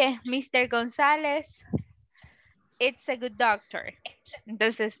 Mr. González, it's a good doctor.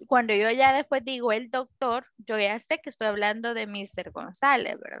 Entonces, cuando yo ya después digo el doctor, yo ya sé que estoy hablando de Mr.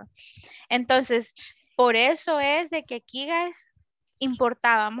 González, ¿verdad? Entonces, por eso es de que aquí, guys,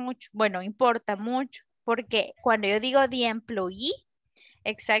 importa mucho, porque cuando yo digo the employee,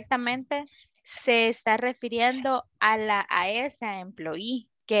 exactamente se está refiriendo a esa employee,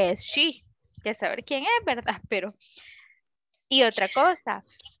 que es she, que saber quién es, ¿verdad? Pero, y otra cosa,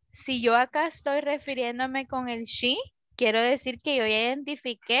 si yo acá estoy refiriéndome con el she, quiero decir que yo ya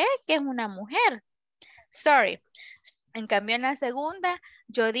identifiqué que es una mujer. Sorry. En cambio, en la segunda,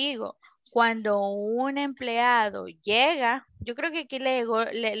 yo digo, cuando un empleado llega, yo creo que aquí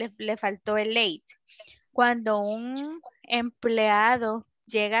le faltó el late. Cuando un empleado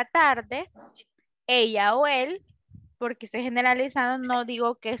llega tarde, ella o él, porque estoy generalizando, no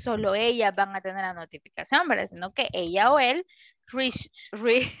digo que solo ellas van a tener la notificación, ¿verdad? Sino que ella o él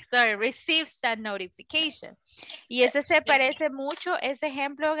receives that notification. Y ese se parece mucho, ese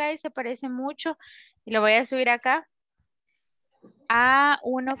ejemplo, guys, se parece mucho, y lo voy a subir acá, a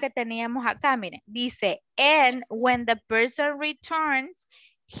uno que teníamos acá, miren, dice, and when the person returns,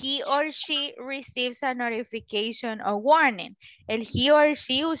 he or she receives a notification or warning. El he or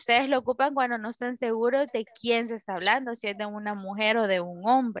she, ustedes lo ocupan cuando no están seguros de quién se está hablando, si es de una mujer o de un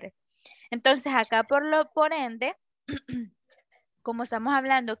hombre. Entonces, acá por ende, como estamos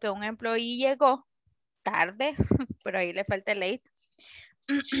hablando que un employee llegó tarde, pero ahí le falta el late,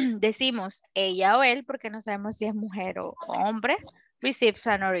 decimos ella o él, porque no sabemos si es mujer o hombre, receives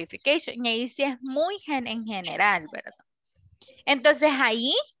a notification. Y ahí sí es muy en general, ¿verdad? Entonces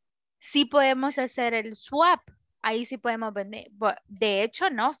ahí sí podemos hacer el swap. Ahí sí podemos vender. De hecho,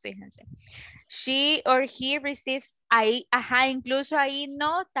 no, fíjense. She or he receives, ahí, ajá, incluso ahí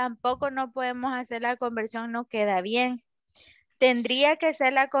no, tampoco no podemos hacer la conversión, no queda bien. Tendría que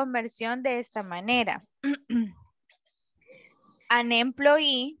ser la conversión de esta manera. An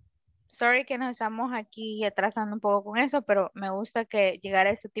employee, sorry que nos estamos aquí atrasando un poco con eso, pero me gusta que llegar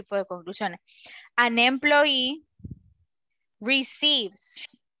a este tipo de conclusiones. An employee receives,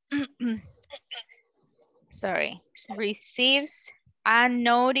 receives a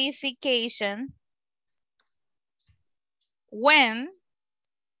notification when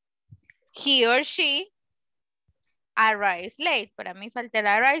he or she arrives late. Para mí falta el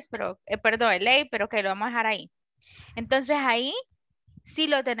arrives, pero, perdón, el late, pero que lo vamos a dejar ahí. Entonces ahí sí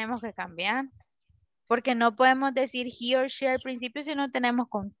lo tenemos que cambiar. Porque no podemos decir he or she al principio si no tenemos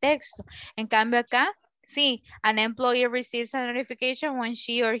contexto. En cambio acá, sí, an employee receives a notification when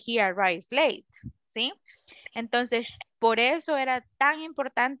she or he arrives late. ¿Sí? Entonces, por eso era tan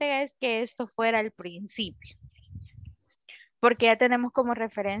importante es que esto fuera al principio. Porque ya tenemos como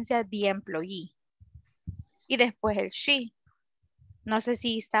referencia the employee. Y después el she. No sé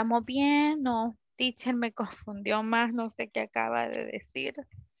si estamos bien o teacher me confundió más, no sé qué acaba de decir.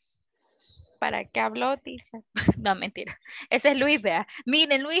 ¿Para qué habló, teacher? No, mentira. Ese es Luis, vea.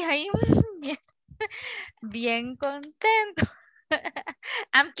 Miren, Luis ahí bien contento.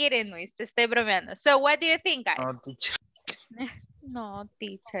 I'm kidding, Luis. Estoy bromeando. So, what do you think, guys? No, teacher. No,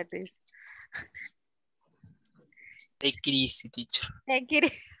 teacher. Take it easy, teacher.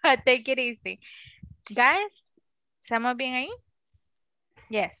 Take it easy. Guys, ¿estamos bien ahí?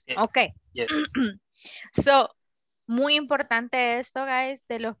 Yes. Okay. Yes. So, muy importante esto, guys,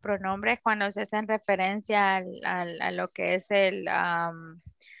 de los pronombres cuando se hacen referencia a lo que es el, how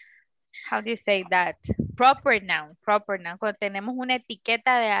do you say that? Proper noun. Cuando tenemos una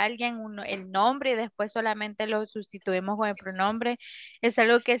etiqueta de alguien, el nombre y después solamente lo sustituimos con el pronombre, es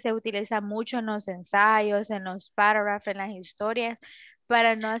algo que se utiliza mucho en los ensayos, en los paragraphs, en las historias,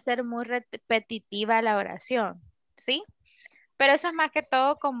 para no hacer muy repetitiva la oración, ¿sí? Pero eso es más que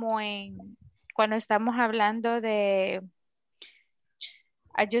todo como cuando estamos hablando de,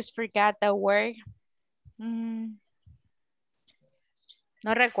 I just forgot the word. No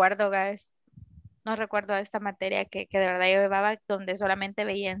recuerdo, guys. no recuerdo esta materia que de verdad yo llevaba, donde solamente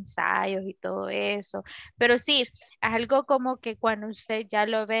veía ensayos y todo eso. Pero sí, algo como que cuando usted ya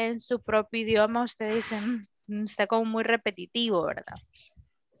lo ve en su propio idioma, usted dice, está como muy repetitivo, ¿verdad?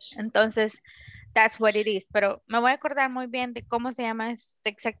 Entonces, that's what it is. Pero me voy a acordar muy bien de cómo se llama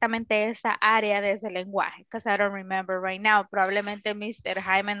exactamente esa área de ese lenguaje, because I don't remember right now. Probablemente Mr.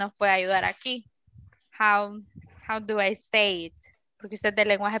 Jaime nos puede ayudar aquí. How do I say it? Porque usted es de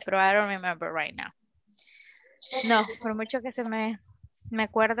lenguaje, pero I don't remember right now. No, por mucho que me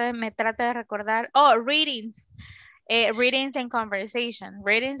acuerde, me trate de recordar. Oh, readings. Readings and conversation.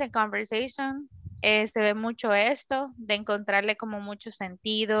 Readings and conversation. Se ve mucho esto, de encontrarle como mucho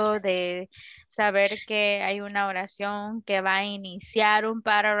sentido, de saber que hay una oración que va a iniciar un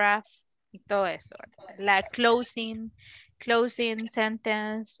paragraph y todo eso. La closing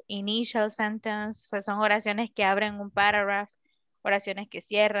sentence, initial sentence, o sea, son oraciones que abren un paragraph, oraciones que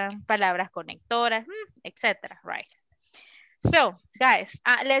cierran, palabras conectoras, etcétera, right? So, guys,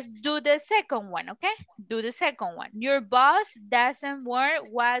 let's do the second one, okay? Do the second one. Your boss doesn't work.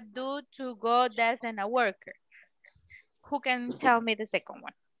 What do to go doesn't a worker? Who can tell me the second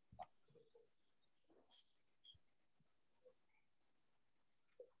one?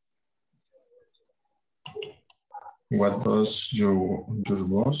 What does your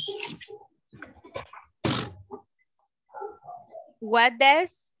boss? What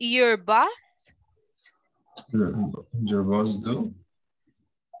does your boss? Your boss do?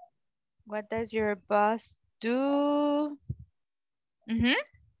 What does your boss do?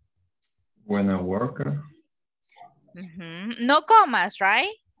 When a worker? No comas, right?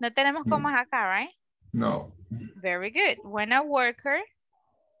 No tenemos comas acá, right? No. Very good. When a worker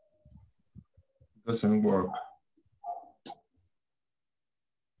Doesn't work.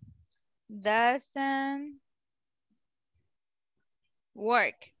 doesn't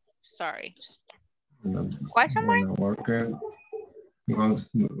work. Sorry. Question mark?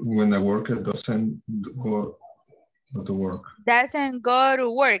 When a worker doesn't go to work. Doesn't go to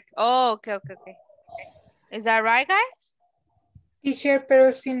work. Oh, okay. Is that right, guys? Teacher,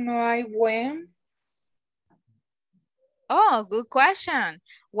 pero si no hay when. Oh, good question.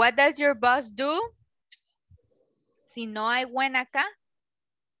 What does your boss do? Si no hay when acá.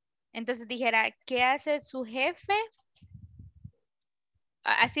 Entonces dijera, ¿qué hace su jefe?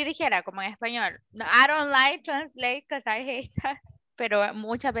 Así dijera, como en español. No, I don't like translate because I hate that. Pero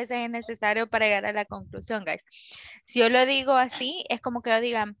muchas veces es necesario para llegar a la conclusión, guys. Si yo lo digo así, es como que yo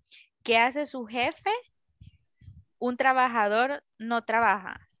diga, ¿qué hace su jefe? Un trabajador no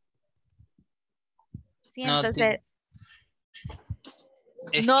trabaja. Sí, No, entonces...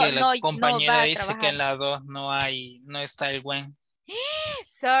 es no, que la no compañera va a dice que en trabajar. la 2 no está el when.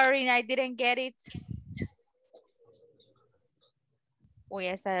 Sorry, I didn't get it. Uy,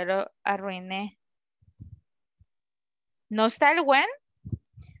 esta lo arruiné. ¿No está el when?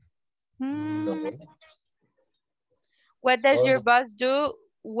 No. What does Oh, your no. boss do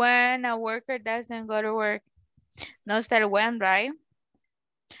when a worker doesn't go to work? No está el when, right?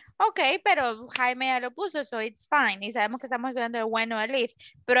 Ok, pero Jaime ya lo puso, so it's fine. Y sabemos que estamos estudiando el when o el if.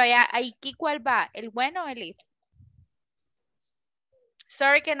 Pero allá, aquí, ¿cuál va? ¿El when o el if?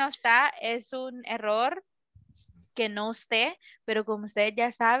 Sorry que no está, es un error que no esté, pero como ustedes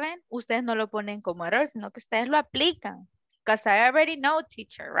ya saben, ustedes no lo ponen como error, sino que ustedes lo aplican. Because I already know,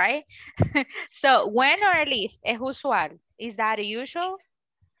 teacher, right? So, when or el if es usual. Is that usual?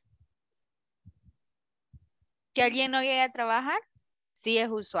 ¿Que alguien no llegue a trabajar? Sí, es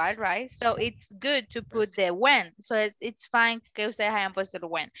usual, right? So, it's good to put the when. So, it's fine que ustedes hayan puesto el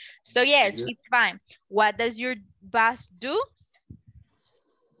when. So, yes, it's fine. What does your boss do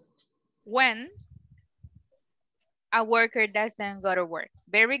when a worker doesn't go to work?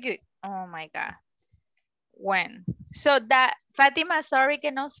 Very good. Oh, my God. When. So, that, Fátima, sorry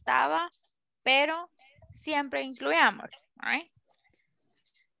que no estaba, pero siempre incluyamos, right?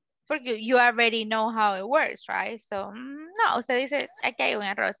 Porque you already know how it works, right? So, no, usted dice, aquí hay un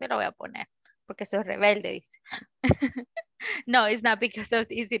error, se lo voy a poner, porque soy rebelde, dice. No, it's not because of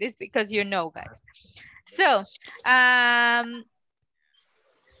this, it is because you know, guys. So,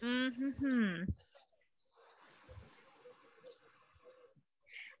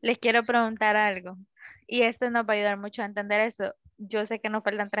 les quiero preguntar algo. Y esto nos va a ayudar mucho a entender eso. Yo sé que nos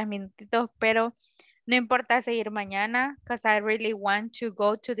faltan 3 minutitos, pero no importa seguir mañana, because I really want to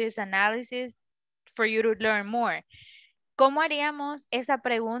go to this analysis for you to learn more. ¿Cómo haríamos esa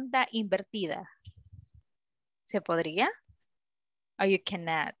pregunta invertida? ¿Se podría? ¿O you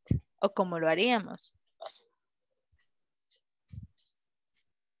cannot? ¿O cómo lo haríamos?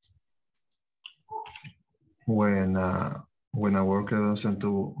 When a worker doesn't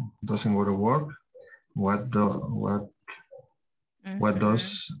go to work, What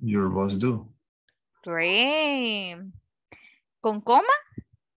does your boss do? Great. ¿Con coma?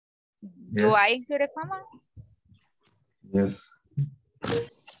 Do Yes. I include a comma? Yes.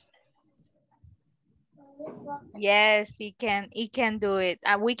 Yes, he can do it.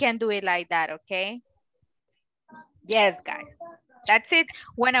 We can do it like that, okay? Yes, guys. That's it.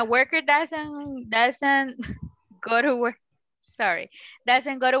 When a worker doesn't go to work,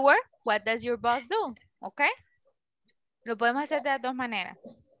 doesn't go to work, what does your boss do? Okay? Lo podemos hacer de las dos maneras.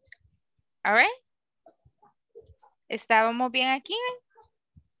 All right? ¿Estábamos bien aquí?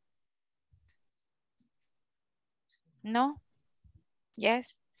 No?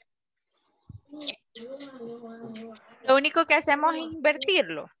 Yes. Lo único que hacemos es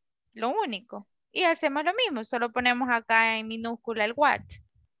invertirlo. Lo único. Y hacemos lo mismo. Solo ponemos acá en minúscula el what.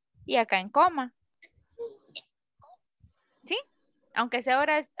 Y acá en coma. ¿Sí? Aunque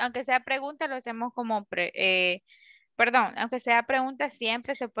sea pregunta, lo hacemos como... perdón, aunque sea pregunta,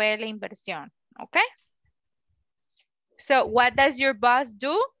 siempre se puede la inversión. ¿Ok? So, what does your boss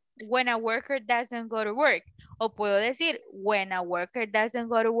do when a worker doesn't go to work? O puedo decir, when a worker doesn't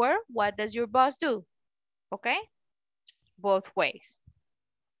go to work, what does your boss do? ¿Ok? Both ways.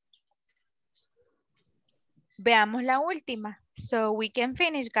 Veamos la última. So we can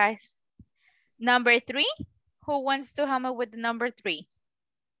finish, guys. Number 3. Who wants to help me with the number 3?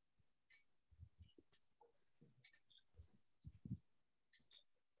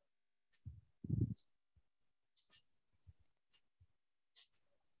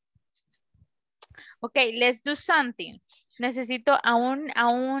 Okay, let's do something. Necesito one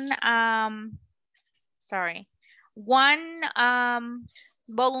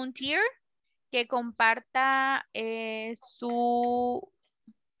volunteer que comparta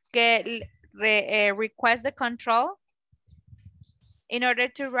request the control in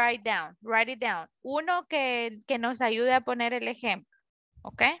order to write it down. Uno que nos ayude a poner el ejemplo,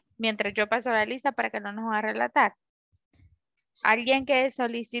 ¿ok? Mientras yo paso la lista para que no nos va a relatar. Alguien que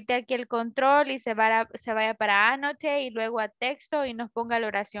solicite aquí el control y se vaya para annotate y luego a texto y nos ponga la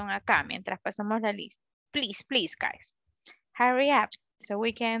oración acá mientras pasamos la lista. Please, please, guys. Hurry up so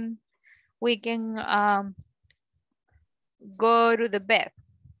we can go to the bed.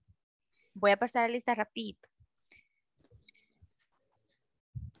 Voy a pasar la lista rapidito.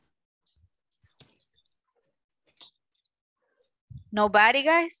 Nobody,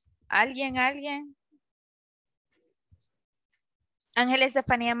 guys. ¿Alguien? Ángel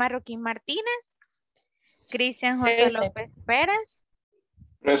Estefanía Marroquín Martínez. Cristian José López Pérez.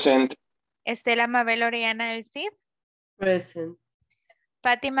 Present. Estela Mabel Orellana del Cid. Present.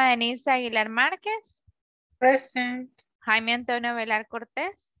 Fátima Denise Aguilar Márquez. Present. Jaime Antonio Velar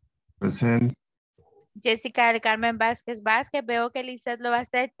Cortés. Present. Jessica del Carmen Vázquez Vázquez. Veo que Lizeth lo va a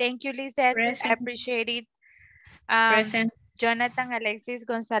hacer. Thank you, Lizeth. Present. I appreciate it. Present. Jonathan Alexis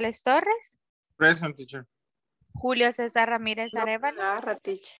González Torres. Present, teacher. Julio César Ramírez Arevalo.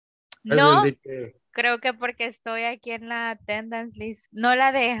 Present, No, teacher. creo que porque estoy aquí en la attendance list. No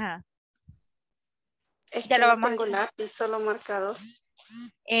la deja. Es Ya que lo no vamos a tengo hacer. lápiz, solo marcador.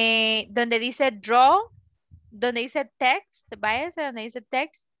 Donde dice draw, donde dice text, váyase donde dice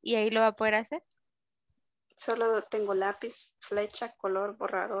text y ahí lo va a poder hacer. Solo tengo lápiz, flecha, color,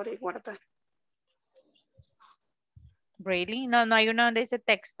 borrador y guardar. Really? No hay uno donde dice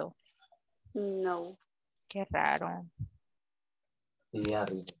texto. No. Qué raro. Sí,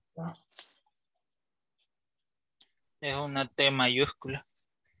 arriba. Es una T mayúscula.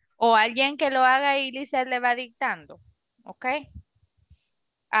 O alguien que lo haga y Lizeth le va dictando. ¿Ok?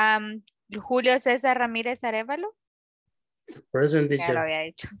 Julio César Ramírez Arevalo. Present, Ya teacher. lo había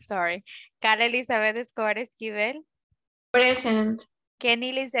hecho, sorry. Carla Elizabeth Escobar Esquivel. Present.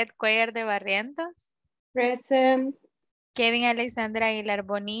 Kenny Lizeth Cuellar de Barrientos. Present. Kevin Alexandra Aguilar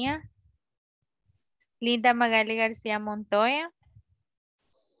Bonilla. Linda Magali García Montoya.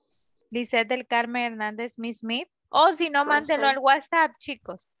 Lizeth del Carmen Hernández Smith. O si no, mándenlo al WhatsApp,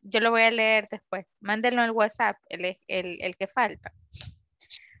 chicos. Yo lo voy a leer después. Mándenlo al WhatsApp, el que falta.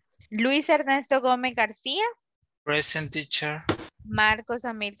 Luis Ernesto Gómez García. Present, teacher. Marcos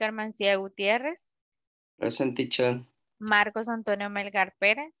Amílcar Mancía Gutiérrez. Present, teacher. Marcos Antonio Melgar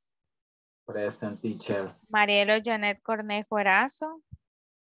Pérez. Present, teacher. Marielo Janet Cornejo Erazo.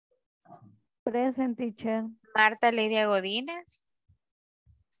 Present, teacher. Marta Lidia Godínez.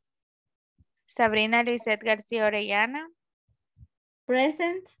 Sabrina Lizeth García Orellana.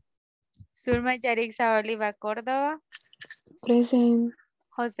 Present. Zulma Yarixa Oliva Córdoba. Present.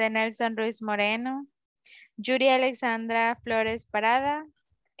 José Nelson Ruiz Moreno. Yuri Alexandra Flores Parada.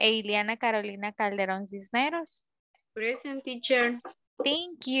 E Iliana Carolina Calderón Cisneros. Present, teacher.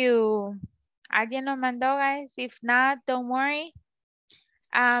 Thank you. ¿Alguien lo mandó, guys? If not, don't worry.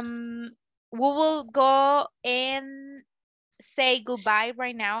 We will go and say goodbye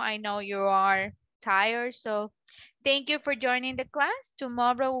right now. I know you are tired, so thank you for joining the class.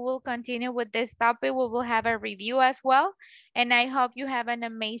 Tomorrow we will continue with this topic. We will have a review as well, and I hope you have an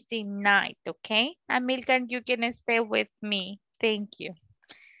amazing night, okay? Amilcar, you can stay with me. Thank you.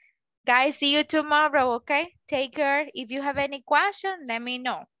 Guys, see you tomorrow, okay? Take care. If you have any question, let me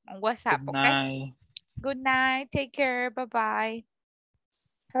know on WhatsApp, Good okay? night. Good night. Take care. Bye-bye.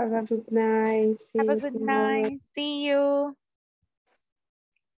 Have a good night. See Have a you good tomorrow. night. See you.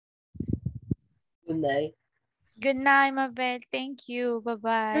 Good night. Good night, Mabel. Thank you. Good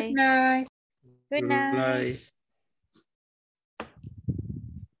Bye-bye. night. Good night.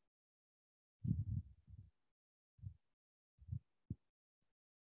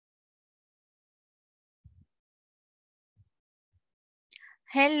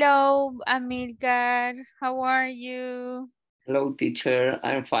 Hello, Amilcar. How are you? Hello, teacher.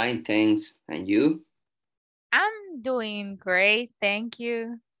 I'm fine, thanks. And you? I'm doing great. Thank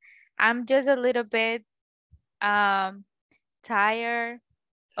you. I'm just a little bit tired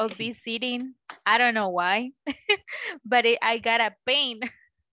of be sitting. I don't know why, but I got a pain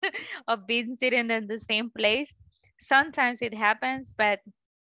of being sitting in the same place. Sometimes it happens, but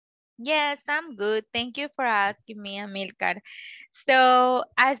yes, I'm good. Thank you for asking me, Amilcar. So,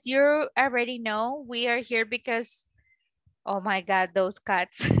 as you already know, we are here because, oh my God, those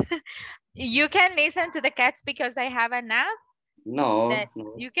cats. You can listen to the cats because I have an app No, that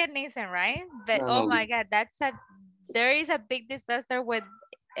no, you can listen, right? But no, oh no. my God, there is a big disaster with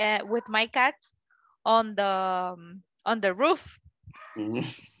my cats on the roof. Mhm.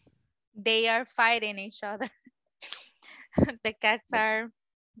 They are fighting each other. The cats are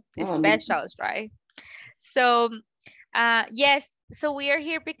No, no. specials, right? So, yes, so we are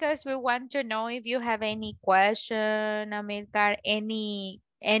here because we want to know if you have any question, Amilcar, any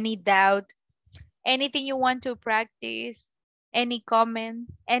doubt, anything you want to practice, any comment,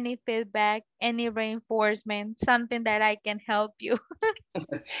 any feedback, any reinforcement, something that I can help you.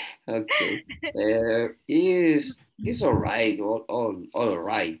 Okay. It's all right, all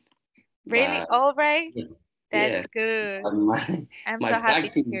right. Really? But All right. That's yeah, good. my I'm my so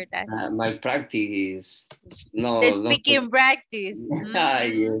happy to practice, hear that. my practice is The no. speaking practice.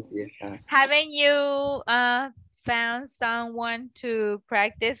 Yes, yes. Haven't you found someone to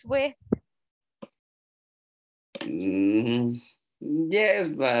practice with? Mm, yes,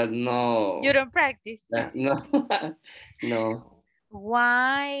 but no. You don't practice. No, no.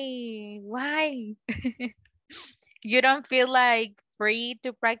 Why? Why? You don't feel like free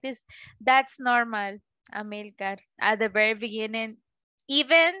to practice? That's normal, Amilcar. At the very beginning,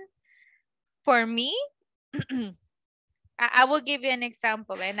 even for me, I will give you an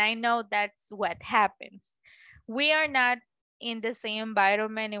example, and I know that's what happens. We are not in the same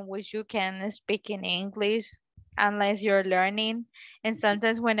environment in which you can speak in English unless you're learning. And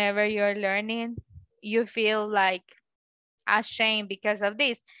sometimes, whenever you're learning, you feel like ashamed because of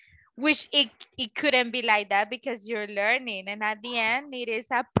this, which it couldn't be like that because you're learning. And at the end, it is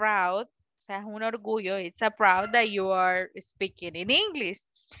a proud, o sea, es un orgullo, it's a proud that you are speaking in English.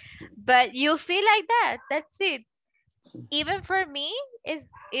 But you feel like that. That's it. Even for me,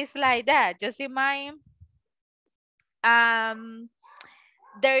 it's like that. Just in my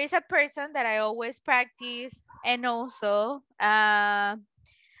there is a person that I always practice, and also my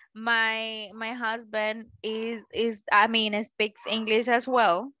husband is I mean speaks English as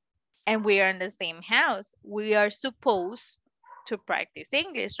well, and we are in the same house. We are supposed to practice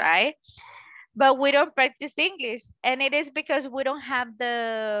English, right? But we don't practice English, and it is because we don't have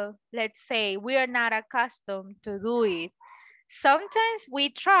the, let's say, we are not accustomed to do it. Sometimes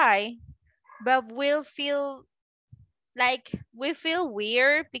we try, but we feel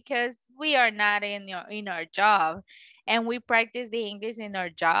weird because we are not in our job, and we practice the English in our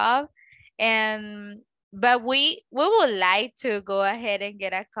job, and but we would like to go ahead and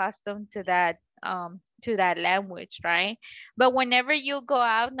get accustomed to that language, right? But whenever you go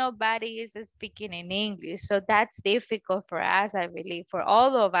out, nobody is speaking in English, so that's difficult for us, I believe, for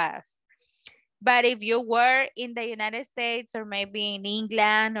all of us. But if you were in the United States, or maybe in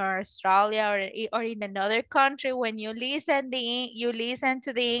England or Australia, or in another country, when you listen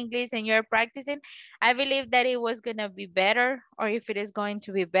to the English and you're practicing, I believe that it was gonna be better, or if it is going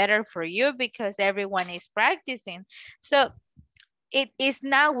to be better for you because everyone is practicing. So it is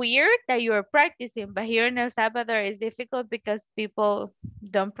not weird that you're practicing, but here in El Salvador it's difficult because people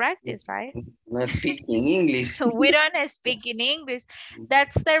don't practice, right? Not speaking English. We don't speak in English.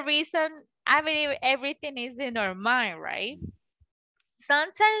 That's the reason I believe everything is in our mind, right?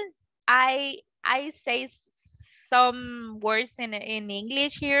 Sometimes I say some words in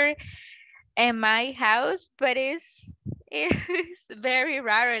English here in my house, but it's very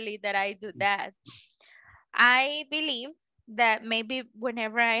rarely that I do that. I believe that maybe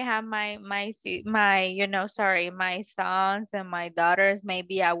whenever I have my sons and my daughters,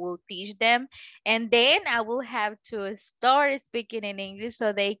 maybe I will teach them, and then I will have to start speaking in English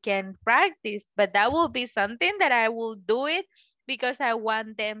so they can practice. But that will be something that I will do it because I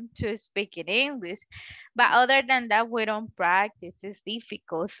want them to speak in English. But other than that, we don't practice. It's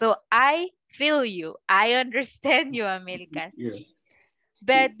difficult. So I feel you. I understand you, American. Yeah.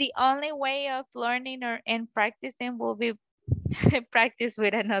 But the only way of learning and practicing will be practice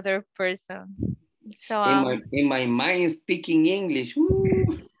with another person. So In my mind, speaking English. Woo.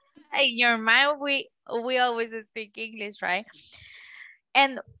 in your mind, we always speak English, right?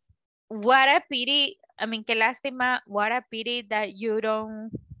 And what a pity. I mean, qué lástima. What a pity that you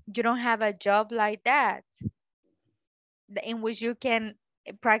don't have a job like that, in which you can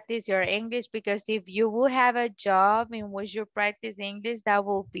practice your English. Because if you will have a job in which you practice English, that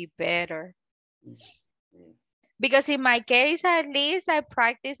will be better. Because in my case, at least I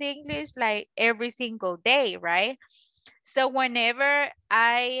practice English like every single day, right? So whenever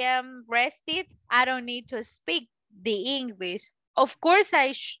I am rested, I don't need to speak the English. Of course,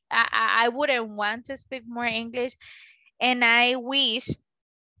 I wouldn't want to speak more English, and I wish,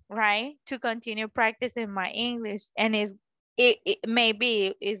 right, to continue practicing my English. And it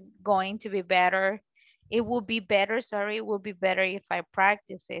maybe is going to be better. It will be better. Sorry, it will be better if I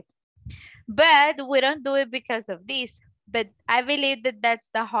practice it. But we don't do it because of this. But I believe that that's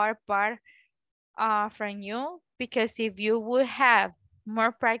the hard part from you, because if you would have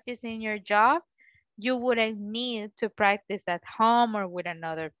more practice in your job, you wouldn't need to practice at home or with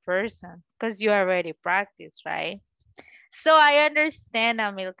another person because you already practice, right? So I understand,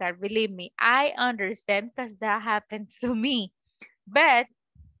 Amilcar, believe me, I understand because that happens to me. But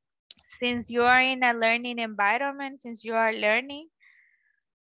since you are in a learning environment, since you are learning,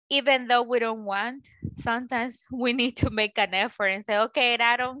 even though we don't want, sometimes we need to make an effort and say, okay,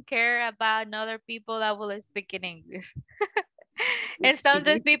 I don't care about other people that will speak in English. And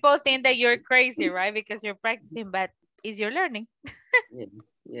sometimes people think that you're crazy, right? Because you're practicing, but is you're learning. Yeah.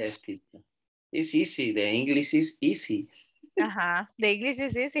 Yes, teacher. It's easy. The English is easy. Uh-huh. The English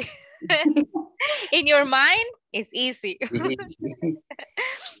is easy. In your mind, it's easy.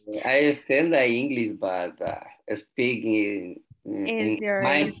 I understand the English, but speaking in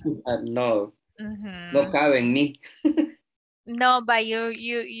my no, no cabe en mí. No, but you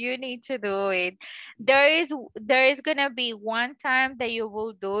need to do it. There is gonna be one time that you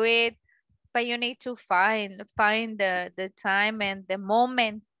will do it, but you need to find the time and the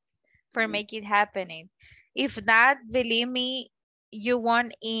moment for make it happening. If not, believe me, you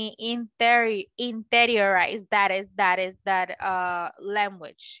won't interiorize that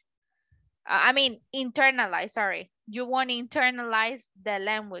language. I mean, internalize, sorry. You won't internalize the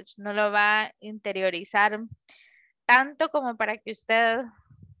language. No lo va a interiorizar tanto como para que usted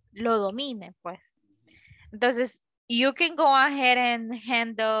lo domine, pues. Entonces, you can go ahead and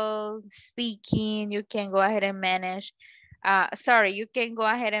handle speaking. You can go ahead and manage. You can go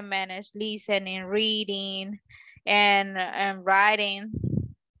ahead and manage listening, reading, and writing.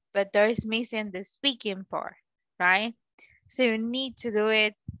 But there's missing the speaking part, right? So you need to do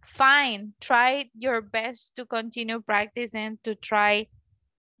it. Fine. Try your best to continue practicing, to try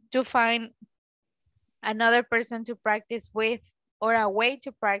to find another person to practice with, or a way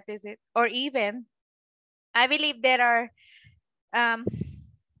to practice it, or even I believe there are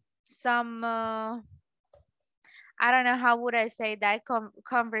some I don't know how would I say that,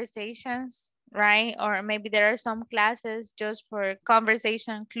 conversations, right? Or maybe there are some classes just for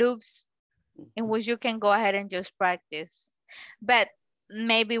conversation clubs in which you can go ahead and just practice. But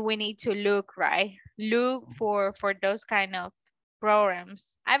maybe we need to look, right? Look for those kind of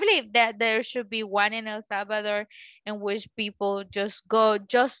programs. I believe that there should be one in El Salvador in which people just go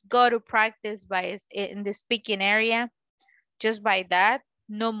to practice in the speaking area, just by that.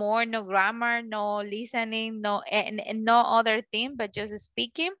 No more, no grammar, no listening, no and no other thing, but just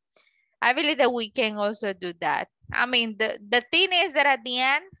speaking. I believe that we can also do that. I mean, the thing is that at the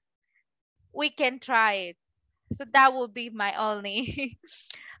end we can try it. So that would be my only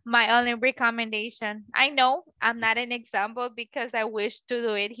my only recommendation. I know I'm not an example because I wish to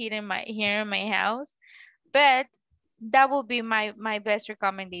do it here in my house, but that would be my best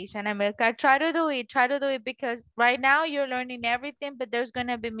recommendation. America, try to do it. Try to do it because right now you're learning everything, but there's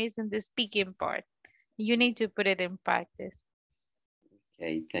gonna be missing the speaking part. You need to put it in practice.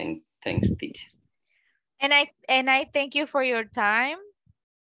 Okay, thanks, teacher. And I thank you for your time.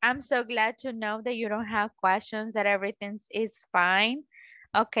 I'm so glad to know that you don't have questions, that everything is fine.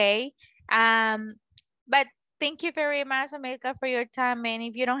 Okay. But thank you very much, America, for your time. And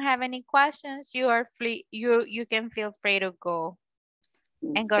if you don't have any questions, you are free. You can feel free to go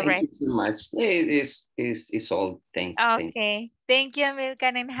and go Thank right. you so much. It's all. Thanks. Thanks. Okay. Thank you, America,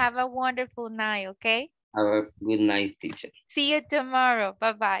 and have a wonderful night. Okay. Have a good night, teacher. See you tomorrow.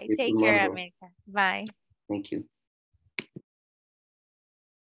 Bye-bye. See you Take care, tomorrow. America. Bye. Thank you.